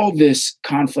all this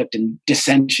conflict and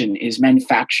dissension is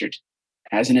manufactured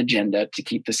as an agenda to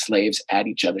keep the slaves at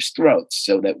each other's throats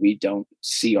so that we don't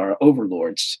see our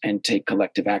overlords and take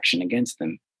collective action against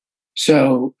them.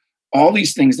 So all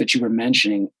these things that you were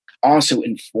mentioning also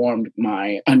informed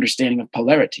my understanding of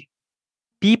polarity.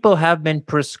 People have been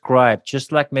prescribed,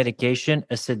 just like medication,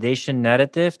 a sedation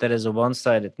narrative that is a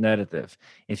one-sided narrative.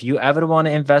 If you ever want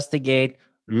to investigate,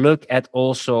 look at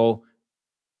also,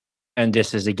 and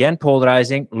this is again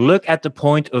polarizing, look at the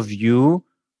point of view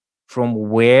from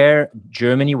where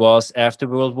Germany was after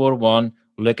World War I.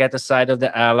 Look at the side of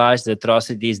the Allies, the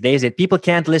atrocities. They said people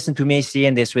can't listen to me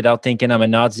saying this without thinking I'm a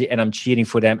Nazi and I'm cheering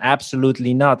for them.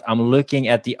 Absolutely not. I'm looking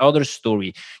at the other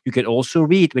story. You could also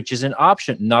read, which is an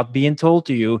option, not being told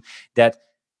to you, that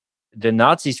the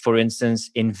Nazis, for instance,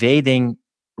 invading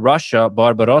Russia,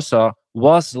 Barbarossa,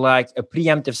 was like a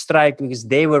preemptive strike because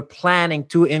they were planning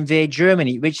to invade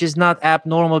Germany, which is not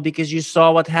abnormal because you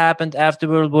saw what happened after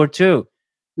World War II.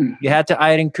 You Mhm. had the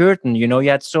Iron Curtain, you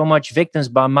had so much victims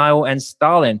by Mao and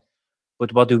Stalin.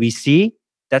 But what do we see?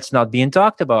 That's not being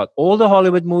talked about. All the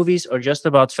Hollywood movies are just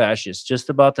about fascists, just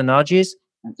about the Nazis,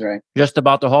 That's right. just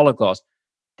about the Holocaust.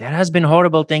 There has been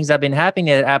horrible things that have been happening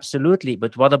there, absolutely.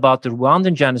 But what about the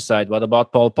Rwandan genocide? What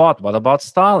about Pol Pot? What about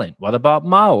Stalin? What about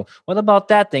Mao? What about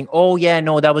that thing? Oh, yeah,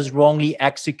 no, that was wrongly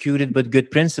executed, but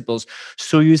good principles.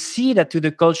 So you see that to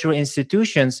the cultural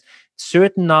institutions,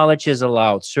 certain knowledge is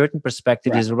allowed, certain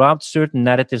perspective Right. is allowed, certain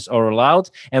narratives are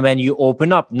allowed. And when you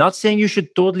open up, not saying you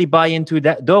should totally buy into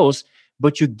those,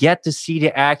 but you get to see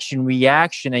the action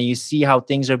reaction and you see how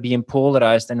things are being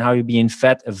polarized and how you're being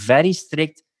fed a very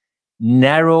strict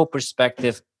narrow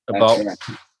perspective That's about right.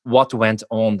 what went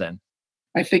on then.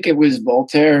 I think it was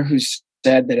Voltaire who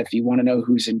said that if you want to know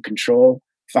who's in control,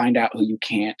 find out who you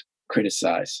can't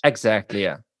criticize. Exactly,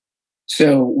 yeah.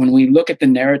 So when we look at the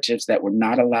narratives that we're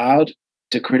not allowed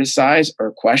to criticize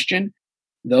or question,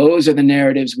 those are the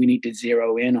narratives we need to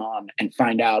zero in on and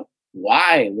find out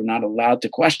why we're not allowed to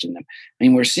question them. I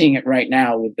mean, we're seeing it right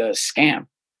now with the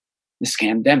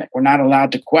scamdemic. We're not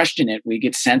allowed to question it. We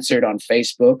get censored on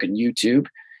Facebook and YouTube.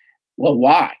 Well,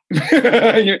 why?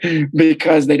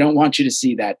 Because they don't want you to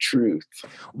see that truth.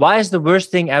 Why is the worst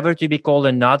thing ever to be called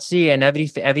a Nazi? And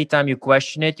every time you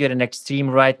question it, you're an extreme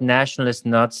right nationalist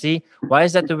Nazi. Why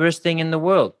is that the worst thing in the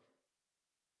world?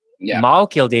 Yeah. Mao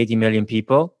killed 80 million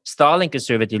people. Stalin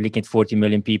conservatively killed 40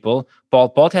 million people. Pol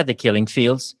Pot had the killing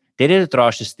fields. They did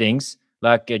atrocious things,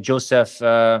 like Joseph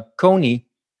Kony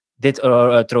did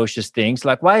atrocious things.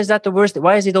 Like, why is that the worst?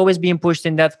 Why is it always being pushed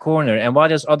in that corner? And why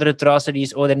does other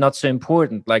atrocities, they're not so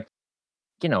important? Like,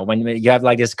 when you have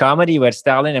like this comedy where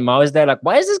Stalin and Mao is there, like,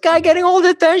 why is this guy getting all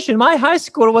the attention? My high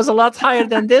score was a lot higher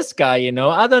than this guy,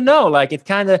 I don't know. Like, it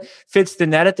kind of fits the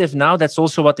narrative now. That's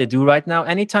also what they do right now.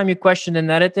 Anytime you question the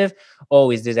narrative,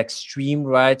 is this extreme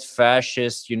right,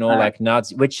 fascist, like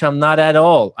Nazi, which I'm not at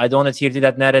all. I don't adhere to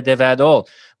that narrative at all.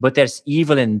 But there's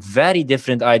evil in very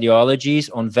different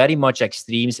ideologies on very much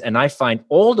extremes. And I find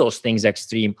all those things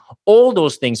extreme, all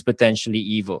those things potentially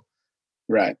evil.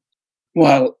 Right.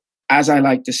 Well, as I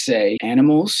like to say,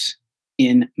 animals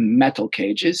in metal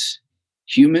cages,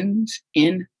 humans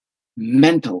in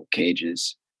mental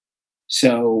cages.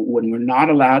 So when we're not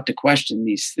allowed to question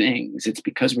these things, it's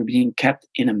because we're being kept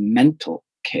in a mental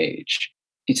cage.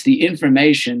 It's the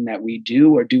information that we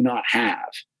do or do not have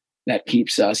that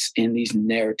keeps us in these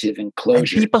narrative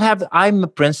enclosures. And I'm a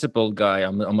principle guy.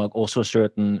 I'm also a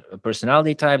certain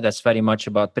personality type that's very much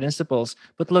about principles.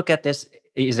 But look at this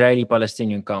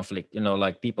Israeli-Palestinian conflict.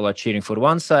 Like, people are cheering for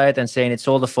one side and saying it's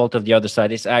all the fault of the other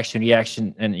side. It's action,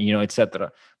 reaction, and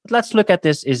etc. But let's look at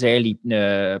this Israeli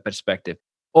perspective.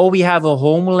 We have a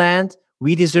homeland.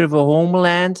 We deserve a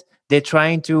homeland. They're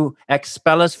trying to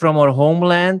expel us from our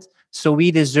homeland, so we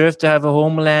deserve to have a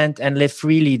homeland and live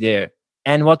freely there.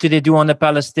 And what do they do on the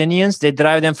Palestinians? They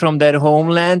drive them from their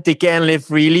homeland. They can't live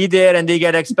freely there and they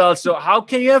get expelled. So how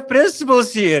can you have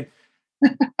principles here?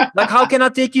 Like, how can I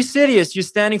take you serious? You're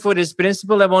standing for this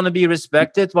principle. I want to be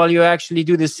respected, while you actually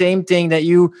do the same thing that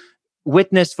you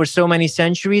witnessed for so many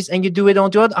centuries, and you do it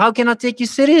on the other. How can I take you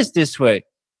serious this way?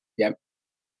 Yep.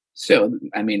 So,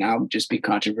 I mean, I'll just be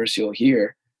controversial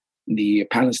here. The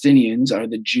Palestinians are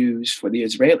the Jews for the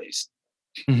Israelis.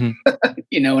 Mm-hmm.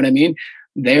 You know what I mean?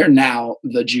 They're now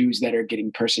the Jews that are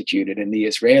getting persecuted, and the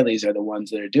Israelis are the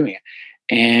ones that are doing it.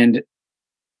 And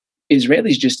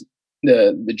Israelis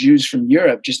the Jews from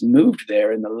Europe just moved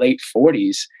there in the late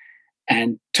 40s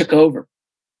and took over.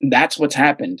 That's what's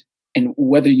happened. And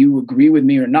whether you agree with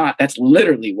me or not, that's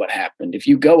literally what happened. If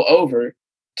you go over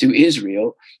to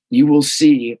Israel, you will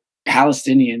see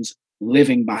Palestinians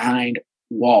living behind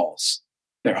walls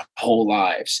their whole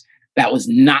lives. That was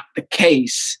not the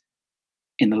case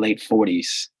in the late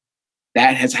 40s.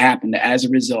 That has happened as a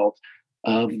result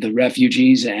of the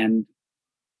refugees and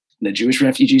the Jewish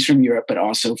refugees from Europe, but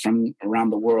also from around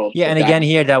the world. Yeah, and again,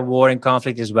 here that war and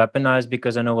conflict is weaponized,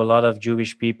 because I know a lot of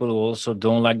Jewish people who also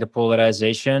don't like the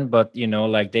polarization, but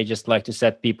like, they just like to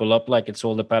set people up like it's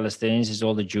all the Palestinians, it's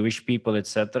all the Jewish people,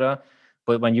 etc.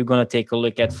 But when you're going to take a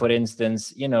look at, for instance,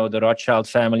 the Rothschild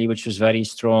family, which was very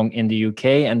strong in the UK,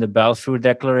 and the Balfour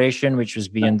Declaration, which was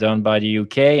being done by the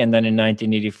UK, and then in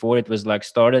 1984 it was like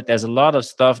started. There's a lot of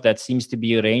stuff that seems to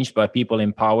be arranged by people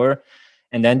in power.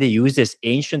 And then they use this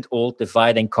ancient old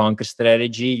divide and conquer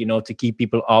strategy, to keep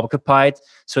people occupied.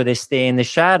 So they stay in the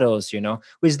shadows,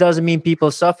 which doesn't mean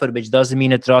people suffer, which doesn't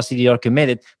mean atrocity are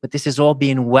committed. But this is all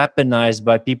being weaponized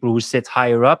by people who sit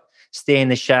higher up, stay in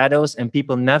the shadows, and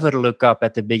people never look up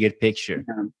at the bigger picture.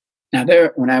 Now,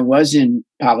 when I was in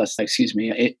Palestine,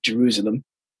 Jerusalem,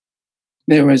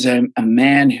 there was a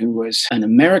man who was an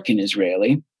American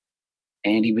Israeli,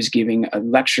 and he was giving a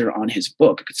lecture on his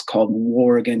book. It's called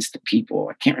War Against the People.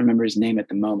 I can't remember his name at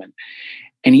the moment.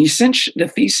 And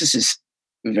the thesis is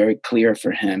very clear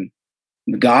for him.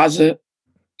 The Gaza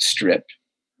Strip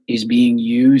is being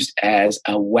used as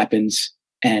a weapons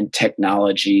and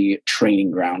technology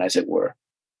training ground, as it were.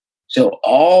 So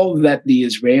all that the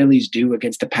Israelis do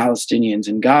against the Palestinians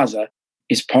in Gaza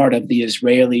is part of the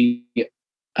Israeli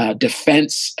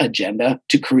defense agenda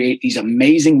to create these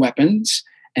amazing weapons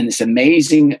and this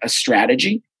amazing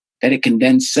strategy that it can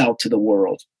then sell to the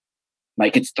world.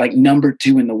 Like it's like number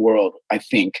 2 in the world, I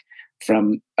think,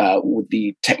 from with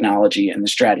the technology and the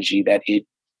strategy that it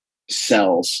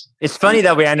sells. It's funny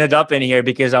that we ended up in here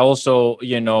because I also,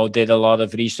 did a lot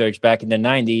of research back in the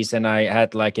 90s, and I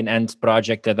had like an end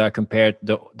project that I compared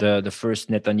the first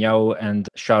Netanyahu and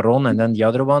Sharon, and then the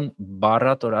other one,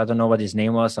 Barat, or I don't know what his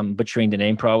name was. I'm butchering the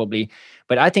name probably.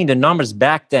 But I think the numbers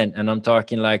back then, and I'm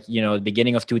talking like, the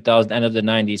beginning of 2000, end of the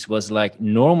 90s, was like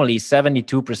normally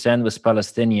 72% was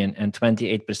Palestinian and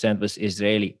 28% was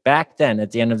Israeli. Back then,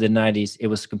 at the end of the 90s, it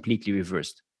was completely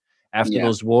reversed. After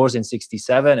those wars in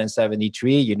 67 and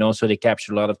 73, so they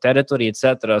captured a lot of territory,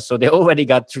 etc. So they already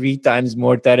got 3 times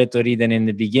more territory than in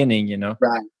the beginning,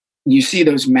 Right. You see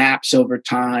those maps over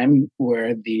time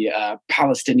where the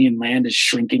Palestinian land is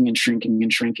shrinking and shrinking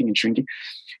and shrinking and shrinking.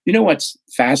 You know what's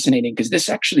fascinating? Because this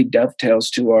actually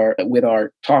dovetails with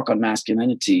our talk on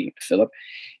masculinity, Philip.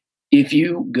 If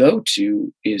you go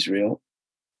to Israel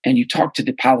and you talk to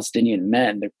the Palestinian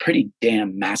men, they're pretty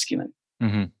damn masculine.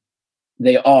 Mm-hmm.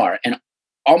 They are. And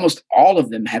almost all of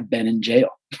them have been in jail.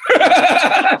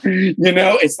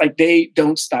 It's like they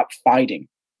don't stop fighting.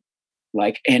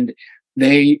 And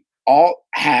they all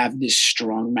have this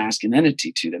strong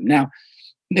masculinity to them. Now,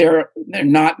 they're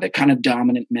not the kind of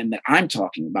dominant men that I'm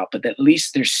talking about, but at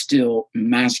least they're still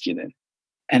masculine.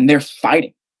 And they're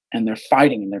fighting. And they're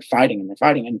fighting. And they're fighting. And they're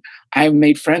fighting. And I've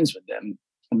made friends with them,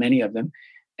 many of them.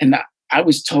 And I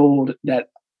was told that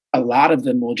a lot of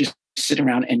them will just sit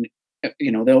around and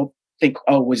they'll think,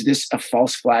 oh, was this a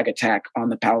false flag attack on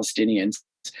the Palestinians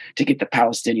to get the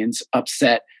Palestinians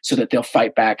upset so that they'll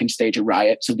fight back and stage a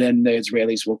riot? So then the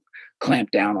Israelis will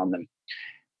clamp down on them.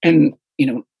 And,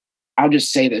 I'll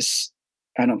just say this.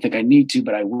 I don't think I need to,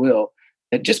 but I will.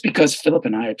 That just because Philip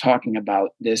and I are talking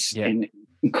about this and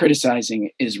criticizing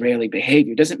Israeli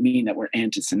behavior doesn't mean that we're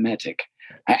anti-Semitic.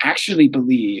 I actually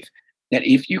believe that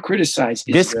if you criticize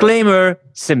Israel, disclaimer,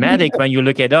 Semitic, when you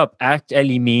look it up,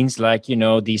 actually means like,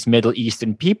 these Middle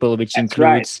Eastern people, which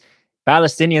includes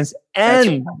Palestinians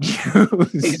and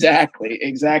Jews.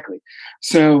 Exactly.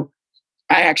 So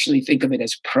I actually think of it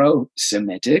as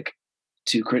pro-Semitic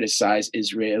to criticize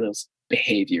Israel's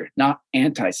behavior, not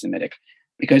anti-Semitic.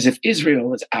 Because if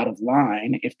Israel is out of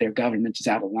line, if their government is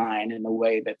out of line in the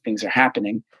way that things are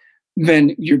happening,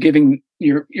 then you're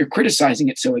criticizing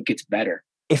it so it gets better.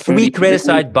 If we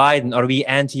criticize Biden, are we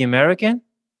anti-American?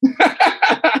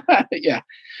 Yeah.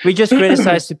 We just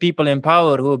criticize the people in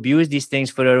power who abuse these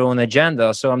things for their own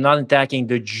agenda. So I'm not attacking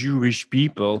the Jewish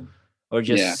people or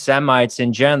just Semites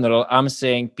in general. I'm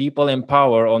saying people in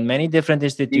power on many different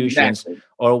institutions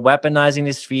are weaponizing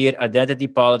the sphere, identity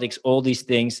politics, all these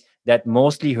things that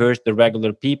mostly hurt the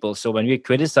regular people. So when we're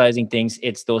criticizing things,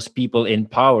 it's those people in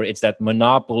power. It's that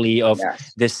monopoly of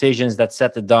decisions that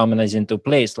set the dominance into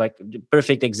place. Like the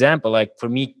perfect example, like for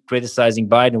me, criticizing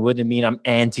Biden wouldn't mean I'm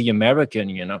anti-American,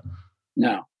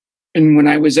 No. And when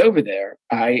I was over there,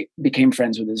 I became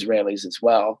friends with Israelis as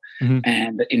well. Mm-hmm.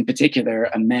 And in particular,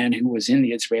 a man who was in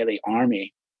the Israeli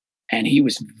army. And he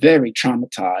was very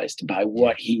traumatized by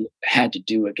what he had to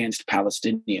do against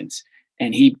Palestinians.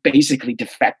 And he basically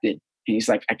defected. And he's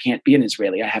like, I can't be an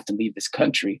Israeli. I have to leave this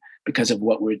country because of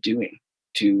what we're doing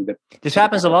to the... This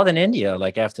happens a lot in India.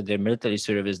 Like after their military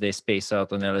service, they space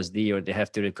out on LSD or they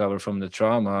have to recover from the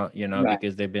trauma,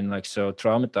 because they've been like so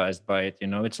traumatized by it.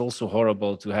 It's also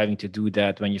horrible to having to do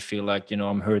that when you feel like,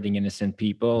 I'm hurting innocent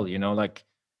people, like...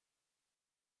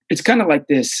 It's kind of like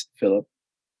this, Philip.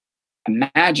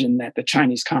 Imagine that the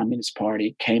Chinese Communist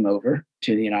Party came over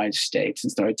to the United States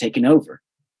and started taking over.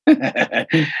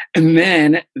 And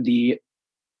then the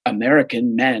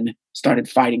American men started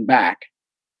fighting back.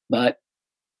 But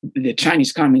the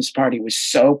Chinese Communist Party was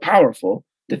so powerful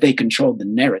that they controlled the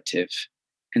narrative.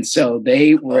 And so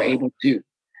they were able to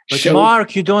show...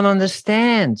 Mark, you don't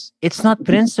understand. It's not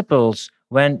principles.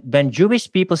 When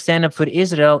Jewish people stand up for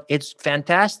Israel, it's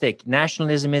fantastic.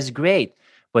 Nationalism is great.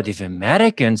 But if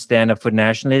Americans stand up for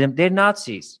nationalism, they're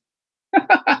Nazis.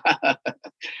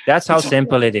 That's how It's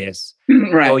simple it is.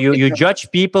 right. So you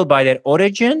judge people by their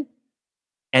origin,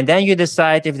 and then you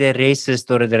decide if they're racist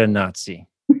or they're a Nazi.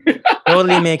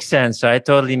 Totally makes sense, right?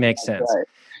 Totally makes sense. Right.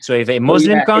 So if a Well,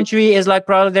 Muslim yeah, country is like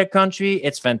proud of their country,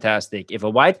 it's fantastic. If a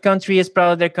white country is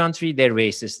proud of their country, they're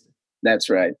racist. that's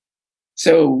right.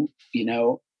 So,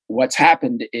 what's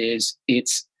happened is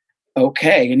it's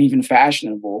okay and even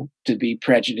fashionable to be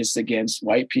prejudiced against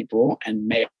white people and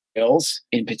males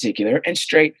in particular and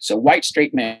straight. So, white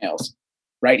straight males,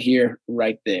 right here,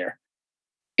 right there.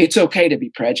 It's okay to be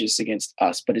prejudiced against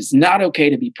us, but it's not okay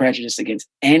to be prejudiced against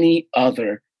any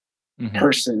other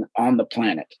person on the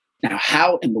planet. Now,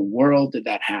 how in the world did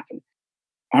that happen?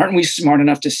 Aren't we smart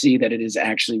enough to see that it is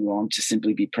actually wrong to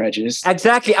simply be prejudiced?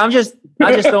 Exactly. I just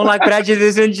don't like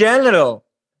prejudice in general.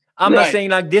 I'm not Right. saying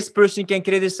like this person can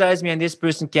criticize me and this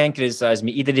person can criticize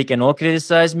me. Either they can all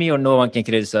criticize me or no one can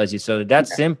criticize each other.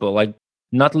 That's simple. Like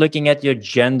not looking at your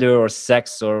gender or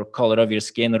sex or color of your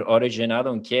skin or origin. I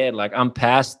don't care. Like I'm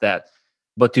past that.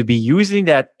 But to be using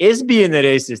that is being a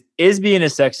racist, is being a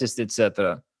sexist,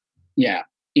 etc. Yeah.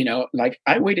 Like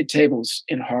I waited tables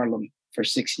in Harlem for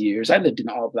 6 years. I lived in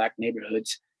all black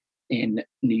neighborhoods in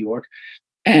New York.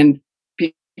 And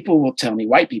people will tell me,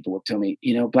 white people will tell me,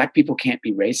 black people can't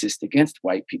be racist against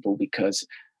white people because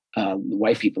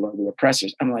white people are the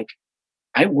oppressors. I'm like,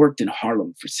 I worked in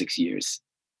Harlem for 6 years.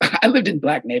 I lived in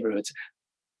black neighborhoods.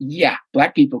 Yeah,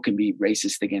 black people can be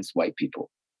racist against white people.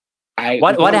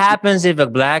 What happens if a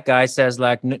black guy says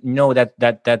like, no,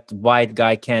 that white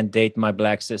guy can't date my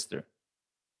black sister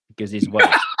because he's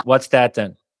white? What's that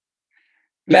then?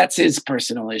 That's his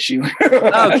personal issue.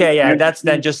 Okay, yeah, that's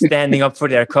then just standing up for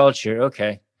their culture.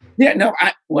 Okay. Yeah, no,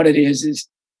 what it is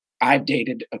I've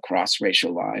dated across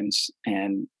racial lines,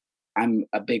 and I'm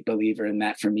a big believer in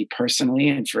that for me personally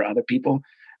and for other people.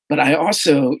 But I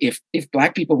also, if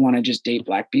black people want to just date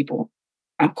black people,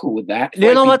 I'm cool with that.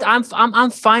 You know what?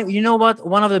 I'm fine. You know what?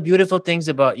 One of the beautiful things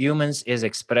about humans is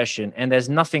expression, and there's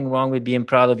nothing wrong with being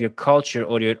proud of your culture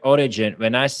or your origin.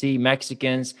 When I see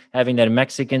Mexicans having their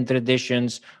Mexican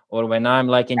traditions, or when I'm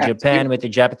like in Japan with the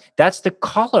Japan, that's the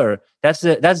color. That's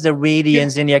the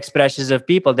radiance in the expressions of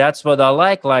people. That's what I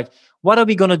like. Like, what are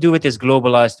we gonna do with this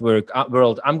globalized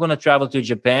world? I'm gonna travel to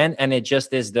Japan, and it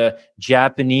just is the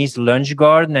Japanese lunch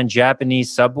garden and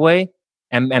Japanese subway.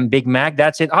 And Big Mac,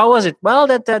 that's it. How was it? Well,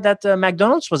 that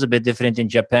McDonald's was a bit different in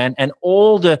Japan, and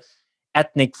all the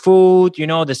ethnic food,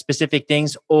 the specific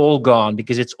things, all gone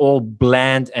because it's all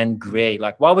bland and gray.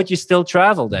 Like, why would you still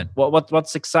travel then?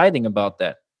 What's exciting about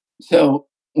that? So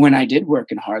when I did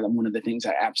work in Harlem, one of the things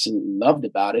I absolutely loved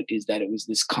about it is that it was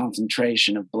this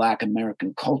concentration of Black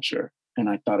American culture, and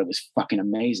I thought it was fucking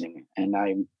amazing. And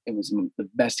it was the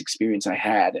best experience I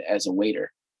had as a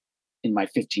waiter in my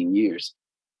 15 years.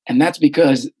 And that's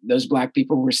because those Black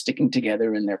people were sticking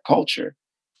together in their culture.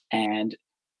 And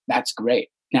that's great.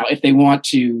 Now, if they want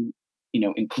to,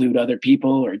 include other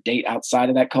people or date outside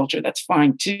of that culture, that's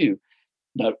fine too.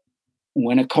 But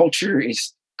when a culture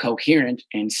is coherent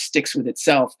and sticks with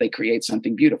itself, they create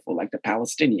something beautiful, like the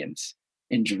Palestinians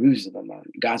in Jerusalem, or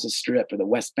Gaza Strip, or the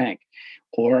West Bank,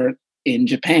 or in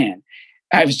Japan.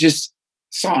 I was just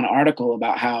saw an article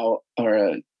about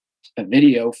a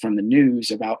video from the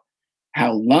news about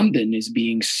how London is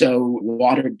being so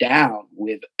watered down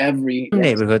with every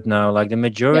neighborhood now. Like the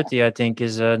majority, I think,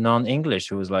 is non-English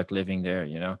who is like living there.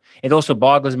 It also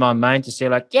boggles my mind to say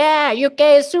like, yeah, UK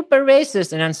is super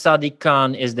racist, and then Sadiq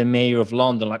Khan is the mayor of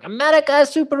London. Like, America is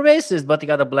super racist, but they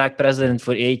got a black president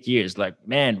for 8 years. Like,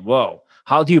 man, whoa.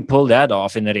 How do you pull that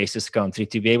off in a racist country,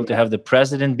 to be able to have the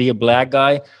president be a black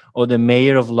guy, or the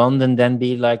mayor of London then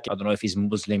be like, I don't know if he's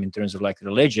Muslim in terms of like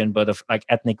religion, but of like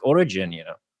ethnic origin,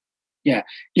 Yeah.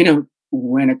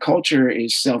 When a culture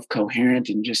is self-coherent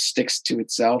and just sticks to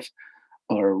itself,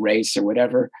 or race or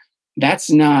whatever, that's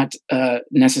not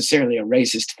necessarily a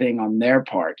racist thing on their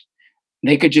part.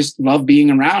 They could just love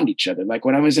being around each other. Like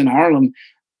when I was in Harlem,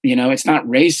 it's not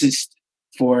racist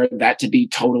for that to be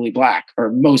totally Black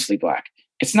or mostly Black.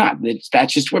 It's not.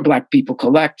 That's just where Black people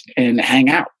collect and hang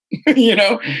out.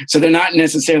 So they're not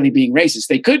necessarily being racist.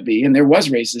 They could be, and there was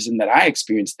racism that I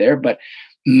experienced there, but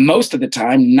most of the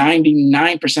time,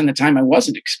 99% of the time, I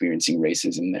wasn't experiencing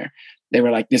racism there. They were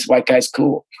like, this white guy's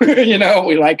cool.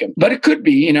 We like him. But it could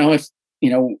be, if,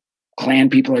 Klan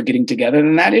people are getting together,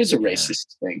 then that is a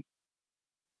racist thing.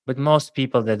 But most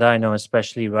people that I know,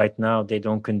 especially right now, they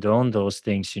don't condone those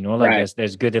things, like Right.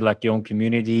 there's good in like your own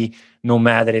community, no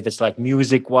matter if it's like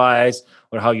music wise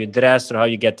or how you dress or how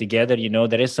you get together,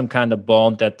 there is some kind of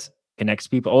bond that connects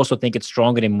people. Also think it's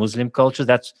stronger in Muslim cultures.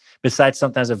 That's besides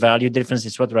sometimes a value difference,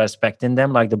 it's what we respect in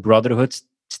them, like the brotherhood,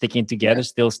 sticking together,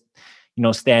 still,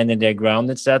 standing their ground,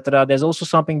 etc. There's also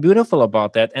something beautiful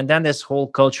about that. And then this whole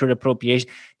cultural appropriation.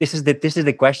 This is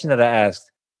the question that I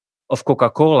asked of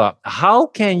Coca-Cola. How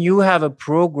can you have a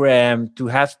program to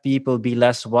have people be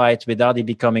less white without it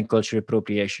becoming cultural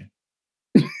appropriation?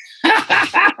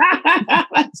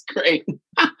 That's great.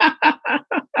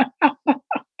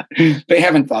 They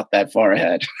haven't thought that far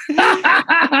ahead.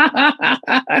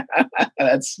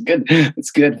 That's good.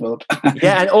 That's good, Philip.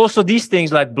 Yeah, and also these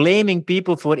things like blaming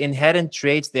people for inherent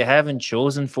traits they haven't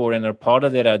chosen for and are part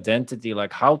of their identity.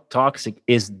 Like, how toxic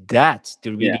is that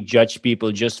to really judge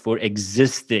people just for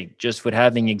existing, just for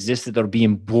having existed or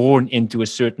being born into a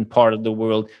certain part of the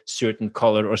world, certain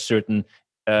color or certain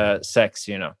sex,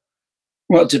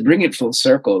 Well, to bring it full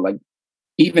circle, like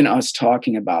even us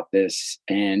talking about this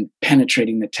and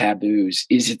penetrating the taboos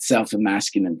is itself a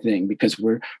masculine thing because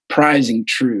we're prizing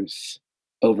truth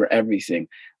over everything.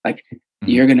 Like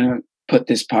you're going to put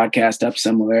this podcast up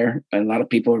somewhere. A lot of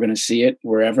people are going to see it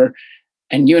wherever.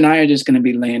 And you and I are just going to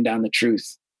be laying down the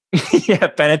truth. Yeah,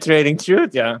 penetrating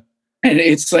truth. Yeah. And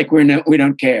it's like we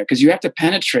don't care because you have to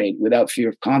penetrate without fear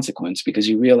of consequence because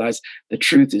you realize the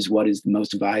truth is what is the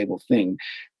most valuable thing.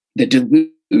 The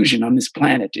delusion on this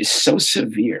planet is so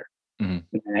severe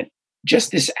that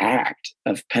just this act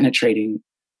of penetrating,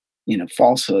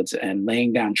 falsehoods and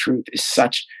laying down truth is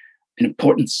such an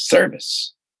important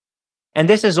service. And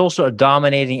this is also a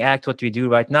dominating act, what we do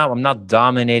right now. I'm not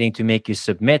dominating to make you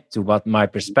submit to what my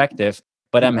perspective,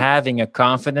 but I'm having a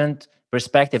confident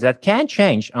perspective that can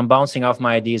change. I'm bouncing off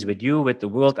my ideas with you, with the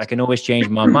world. I can always change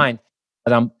my mind,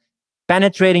 but I'm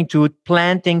penetrating truth,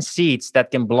 planting seeds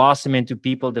that can blossom into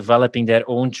people developing their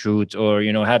own truth or,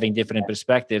 having different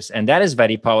perspectives. And that is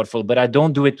very powerful, but I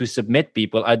don't do it to submit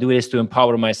people. I do this to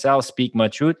empower myself, speak my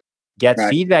truth, get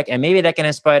feedback, and maybe that can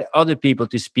inspire other people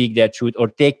to speak their truth or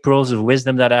take pearls of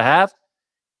wisdom that I have.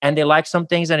 And they like some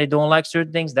things and they don't like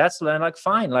certain things. That's like,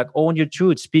 fine, like own your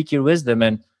truth, speak your wisdom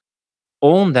and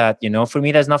own that. For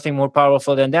me, there's nothing more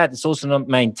powerful than that. It's also not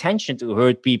my intention to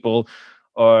hurt people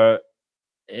or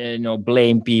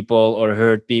blame people or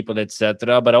hurt people,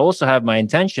 etc. But I also have my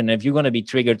intention. If you're going to be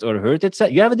triggered or hurt,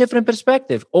 you have a different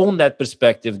perspective. Own that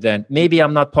perspective. Then maybe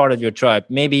I'm not part of your tribe.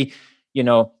 Maybe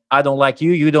I don't like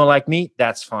you. You don't like me.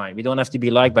 That's fine. We don't have to be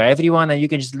liked by everyone, and you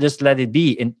can just let it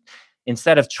be. And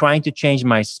instead of trying to change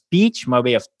my speech, my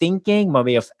way of thinking, my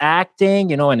way of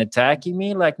acting, and attacking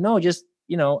me, like no, just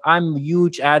I'm a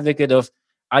huge advocate of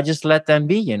I just let them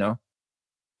be.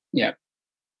 Yeah,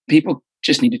 people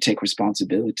just need to take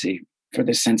responsibility for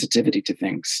their sensitivity to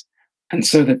things. And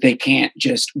so that they can't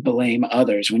just blame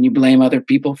others. When you blame other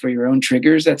people for your own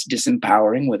triggers, that's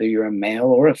disempowering, whether you're a male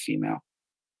or a female.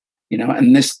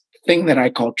 And this thing that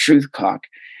I call truth cock,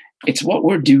 it's what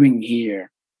we're doing here,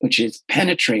 which is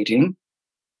penetrating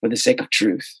for the sake of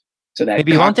truth. So that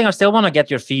maybe one thing I still want to get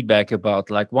your feedback about,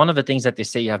 like one of the things that they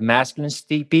say, you have masculine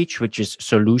speech, which is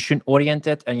solution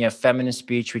oriented, and you have feminine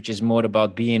speech, which is more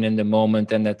about being in the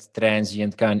moment and that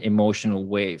transient kind of emotional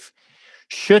wave.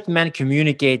 Should men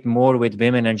communicate more with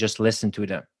women and just listen to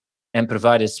them and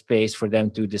provide a space for them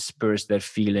to disperse their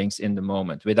feelings in the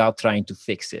moment without trying to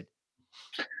fix it?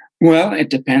 Well, it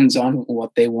depends on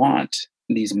what they want,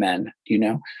 these men.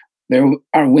 There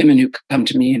are women who come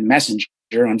to me in Messenger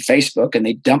on Facebook and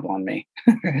they dump on me.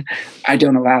 I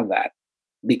don't allow that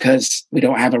because we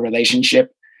don't have a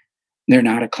relationship. They're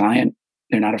not a client.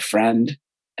 They're not a friend.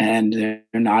 And they're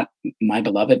not my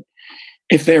beloved.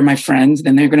 If they're my friends,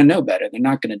 then they're going to know better. They're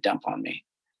not going to dump on me.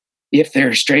 If they're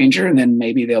a stranger, then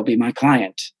maybe they'll be my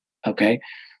client. Okay.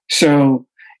 So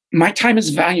my time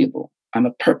is valuable. I'm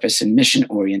a purpose and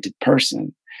mission-oriented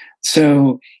person.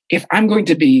 So if I'm going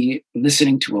to be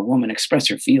listening to a woman express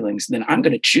her feelings, then I'm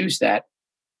going to choose that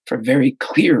for very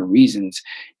clear reasons.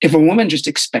 If a woman just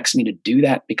expects me to do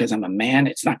that because I'm a man,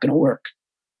 it's not going to work.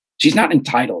 She's not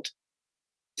entitled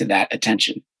to that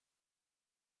attention.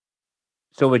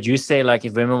 So would you say, like,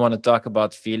 if women want to talk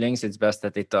about feelings, it's best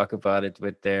that they talk about it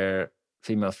with their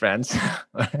female friends?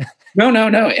 No.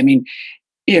 I mean,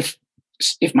 if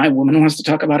my woman wants to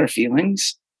talk about her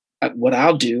feelings, what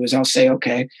I'll do is I'll say,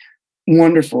 okay,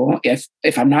 wonderful.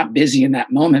 If I'm not busy in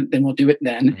that moment, then we'll do it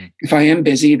then. Mm-hmm. If I am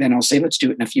busy, then I'll say, let's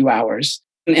do it in a few hours.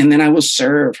 And then I will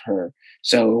serve her.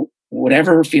 So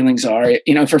whatever her feelings are,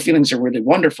 if her feelings are really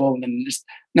wonderful, then there's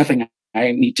nothing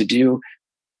I need to do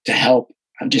to help.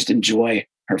 I'll just enjoy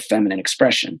her feminine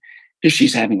expression. If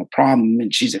she's having a problem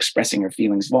and she's expressing her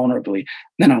feelings vulnerably,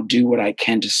 then I'll do what I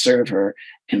can to serve her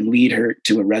and lead her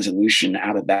to a resolution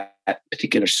out of that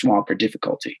particular swamp or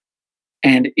difficulty.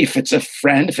 And if it's a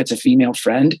friend, if it's a female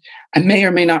friend, I may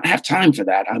or may not have time for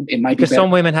that. It might because be better.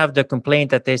 Some women have the complaint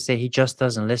that they say he just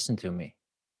doesn't listen to me.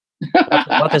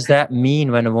 What does that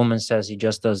mean when a woman says he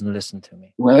just doesn't listen to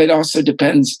me? Well, it does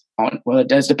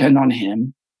depend on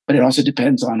him, but it also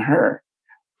depends on her.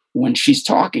 When she's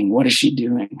talking, what is she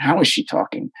doing? How is she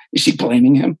talking? Is she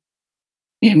blaming him?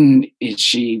 And is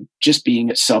she just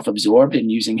being self-absorbed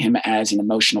and using him as an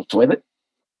emotional toilet?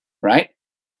 Right?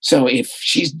 So if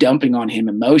she's dumping on him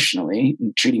emotionally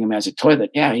and treating him as a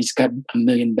toilet, yeah, he's got a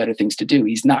million better things to do.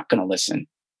 He's not going to listen.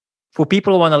 For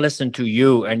people who want to listen to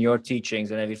you and your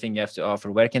teachings and everything you have to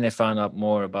offer, where can they find out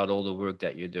more about all the work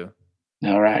that you do?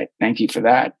 All right. Thank you for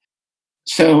that.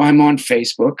 So I'm on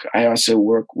Facebook. I also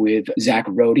work with Zach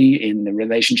Rohde in the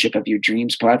Relationship of Your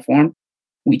Dreams platform.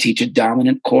 We teach a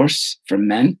dominant course for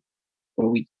men, where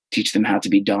we teach them how to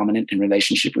be dominant in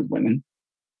relationship with women.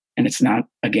 And it's not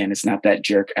that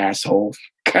jerk asshole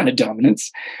kind of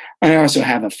dominance. I also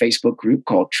have a Facebook group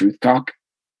called Truth Cock.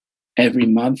 Every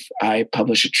month I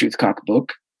publish a Truth Cock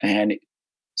book, and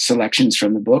selections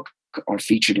from the book are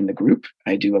featured in the group.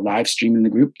 I do a live stream in the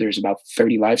group. There's about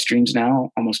 30 live streams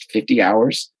now, almost 50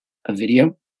 hours of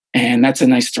video. And that's a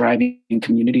nice thriving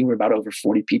community. We're about over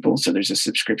 40 people. So there's a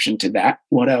subscription to that.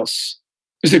 What else?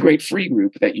 There's a great free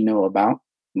group that you know about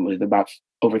with about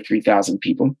over 3,000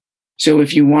 people. So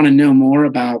if you want to know more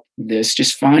about this,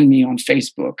 just find me on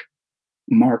Facebook,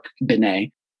 Mark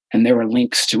Binet, and there are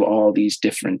links to all these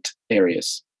different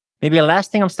areas. Maybe a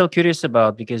last thing I'm still curious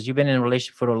about, because you've been in a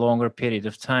relationship for a longer period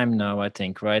of time now, I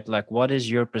think, right? Like, what is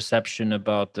your perception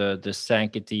about the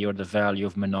sanctity or the value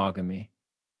of monogamy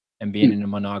and being in a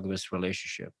monogamous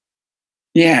relationship?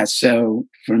 Yeah, so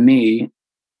for me,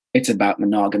 it's about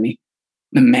monogamy.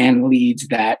 The man leads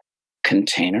that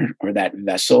container or that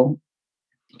vessel.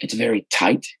 It's very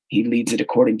tight. He leads it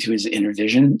according to his inner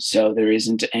vision. So there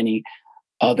isn't any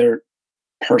other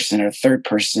person or third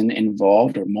person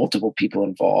involved or multiple people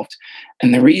involved.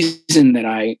 And the reason that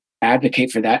I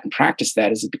advocate for that and practice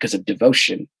that is because of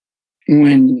devotion.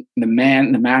 When the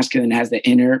masculine has the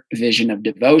inner vision of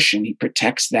devotion, he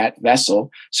protects that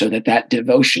vessel so that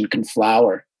devotion can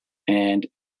flower and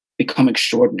become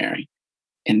extraordinary.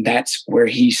 And that's where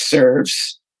he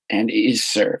serves and is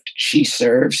served. She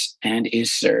serves and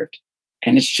is served.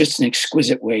 And it's just an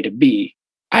exquisite way to be.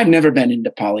 I've never been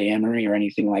into polyamory or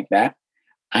anything like that.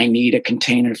 I need a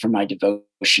container for my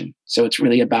devotion. So it's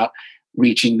really about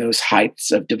reaching those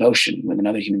heights of devotion with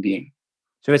another human being.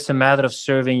 So it's a matter of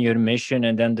serving your mission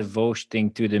and then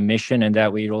devoting to the mission, and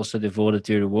that way you're also devoted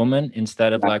to your woman,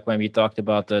 instead of like when we talked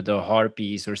about the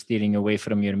harpies or stealing away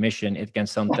from your mission. It can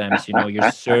sometimes,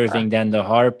 you're serving then the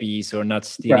harpies or not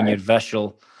stealing your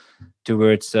vessel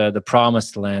towards the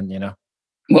promised land,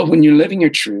 Well, when you're living your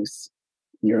truth,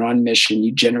 you're on mission,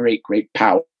 you generate great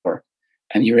power,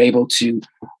 and you're able to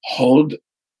hold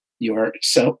your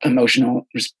emotional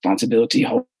responsibility,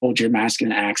 hold your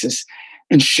masculine axis,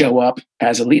 and show up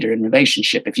as a leader in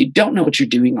relationship. If you don't know what you're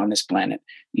doing on this planet,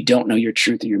 you don't know your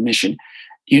truth or your mission,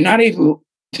 you're not able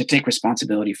to take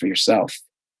responsibility for yourself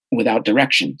without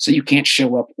direction. So you can't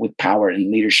show up with power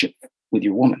and leadership with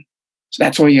your woman. So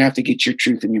that's why you have to get your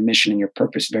truth and your mission and your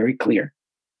purpose very clear.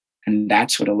 And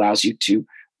that's what allows you to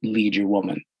lead your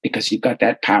woman, because you've got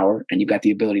that power and you've got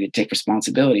the ability to take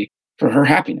responsibility for her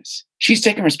happiness. She's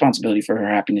taking responsibility for her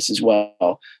happiness as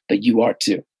well, but you are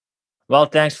too. Well,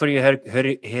 thanks for your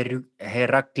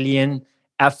Heraclean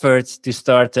efforts to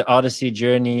start the Odyssey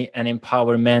journey and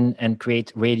empower men and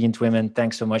create radiant women.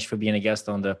 Thanks so much for being a guest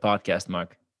on the podcast,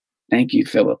 Mark. Thank you,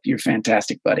 Philip. You're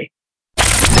fantastic, buddy.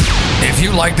 If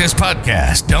you like this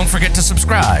podcast, don't forget to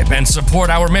subscribe and support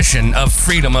our mission of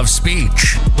freedom of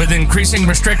speech. With increasing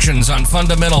restrictions on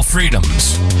fundamental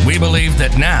freedoms, we believe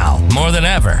that now, more than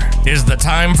ever, is the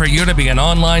time for you to be an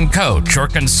online coach or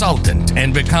consultant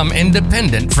and become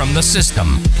independent from the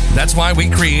system. That's why we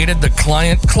created the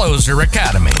Client Closer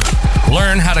Academy.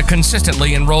 Learn how to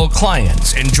consistently enroll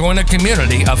clients and join a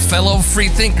community of fellow free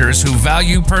thinkers who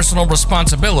value personal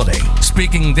responsibility,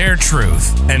 speaking their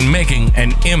truth, and making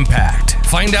an impact.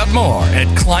 Find out more at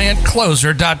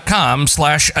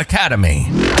clientcloser.com/academy.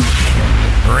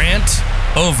 Rant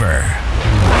over.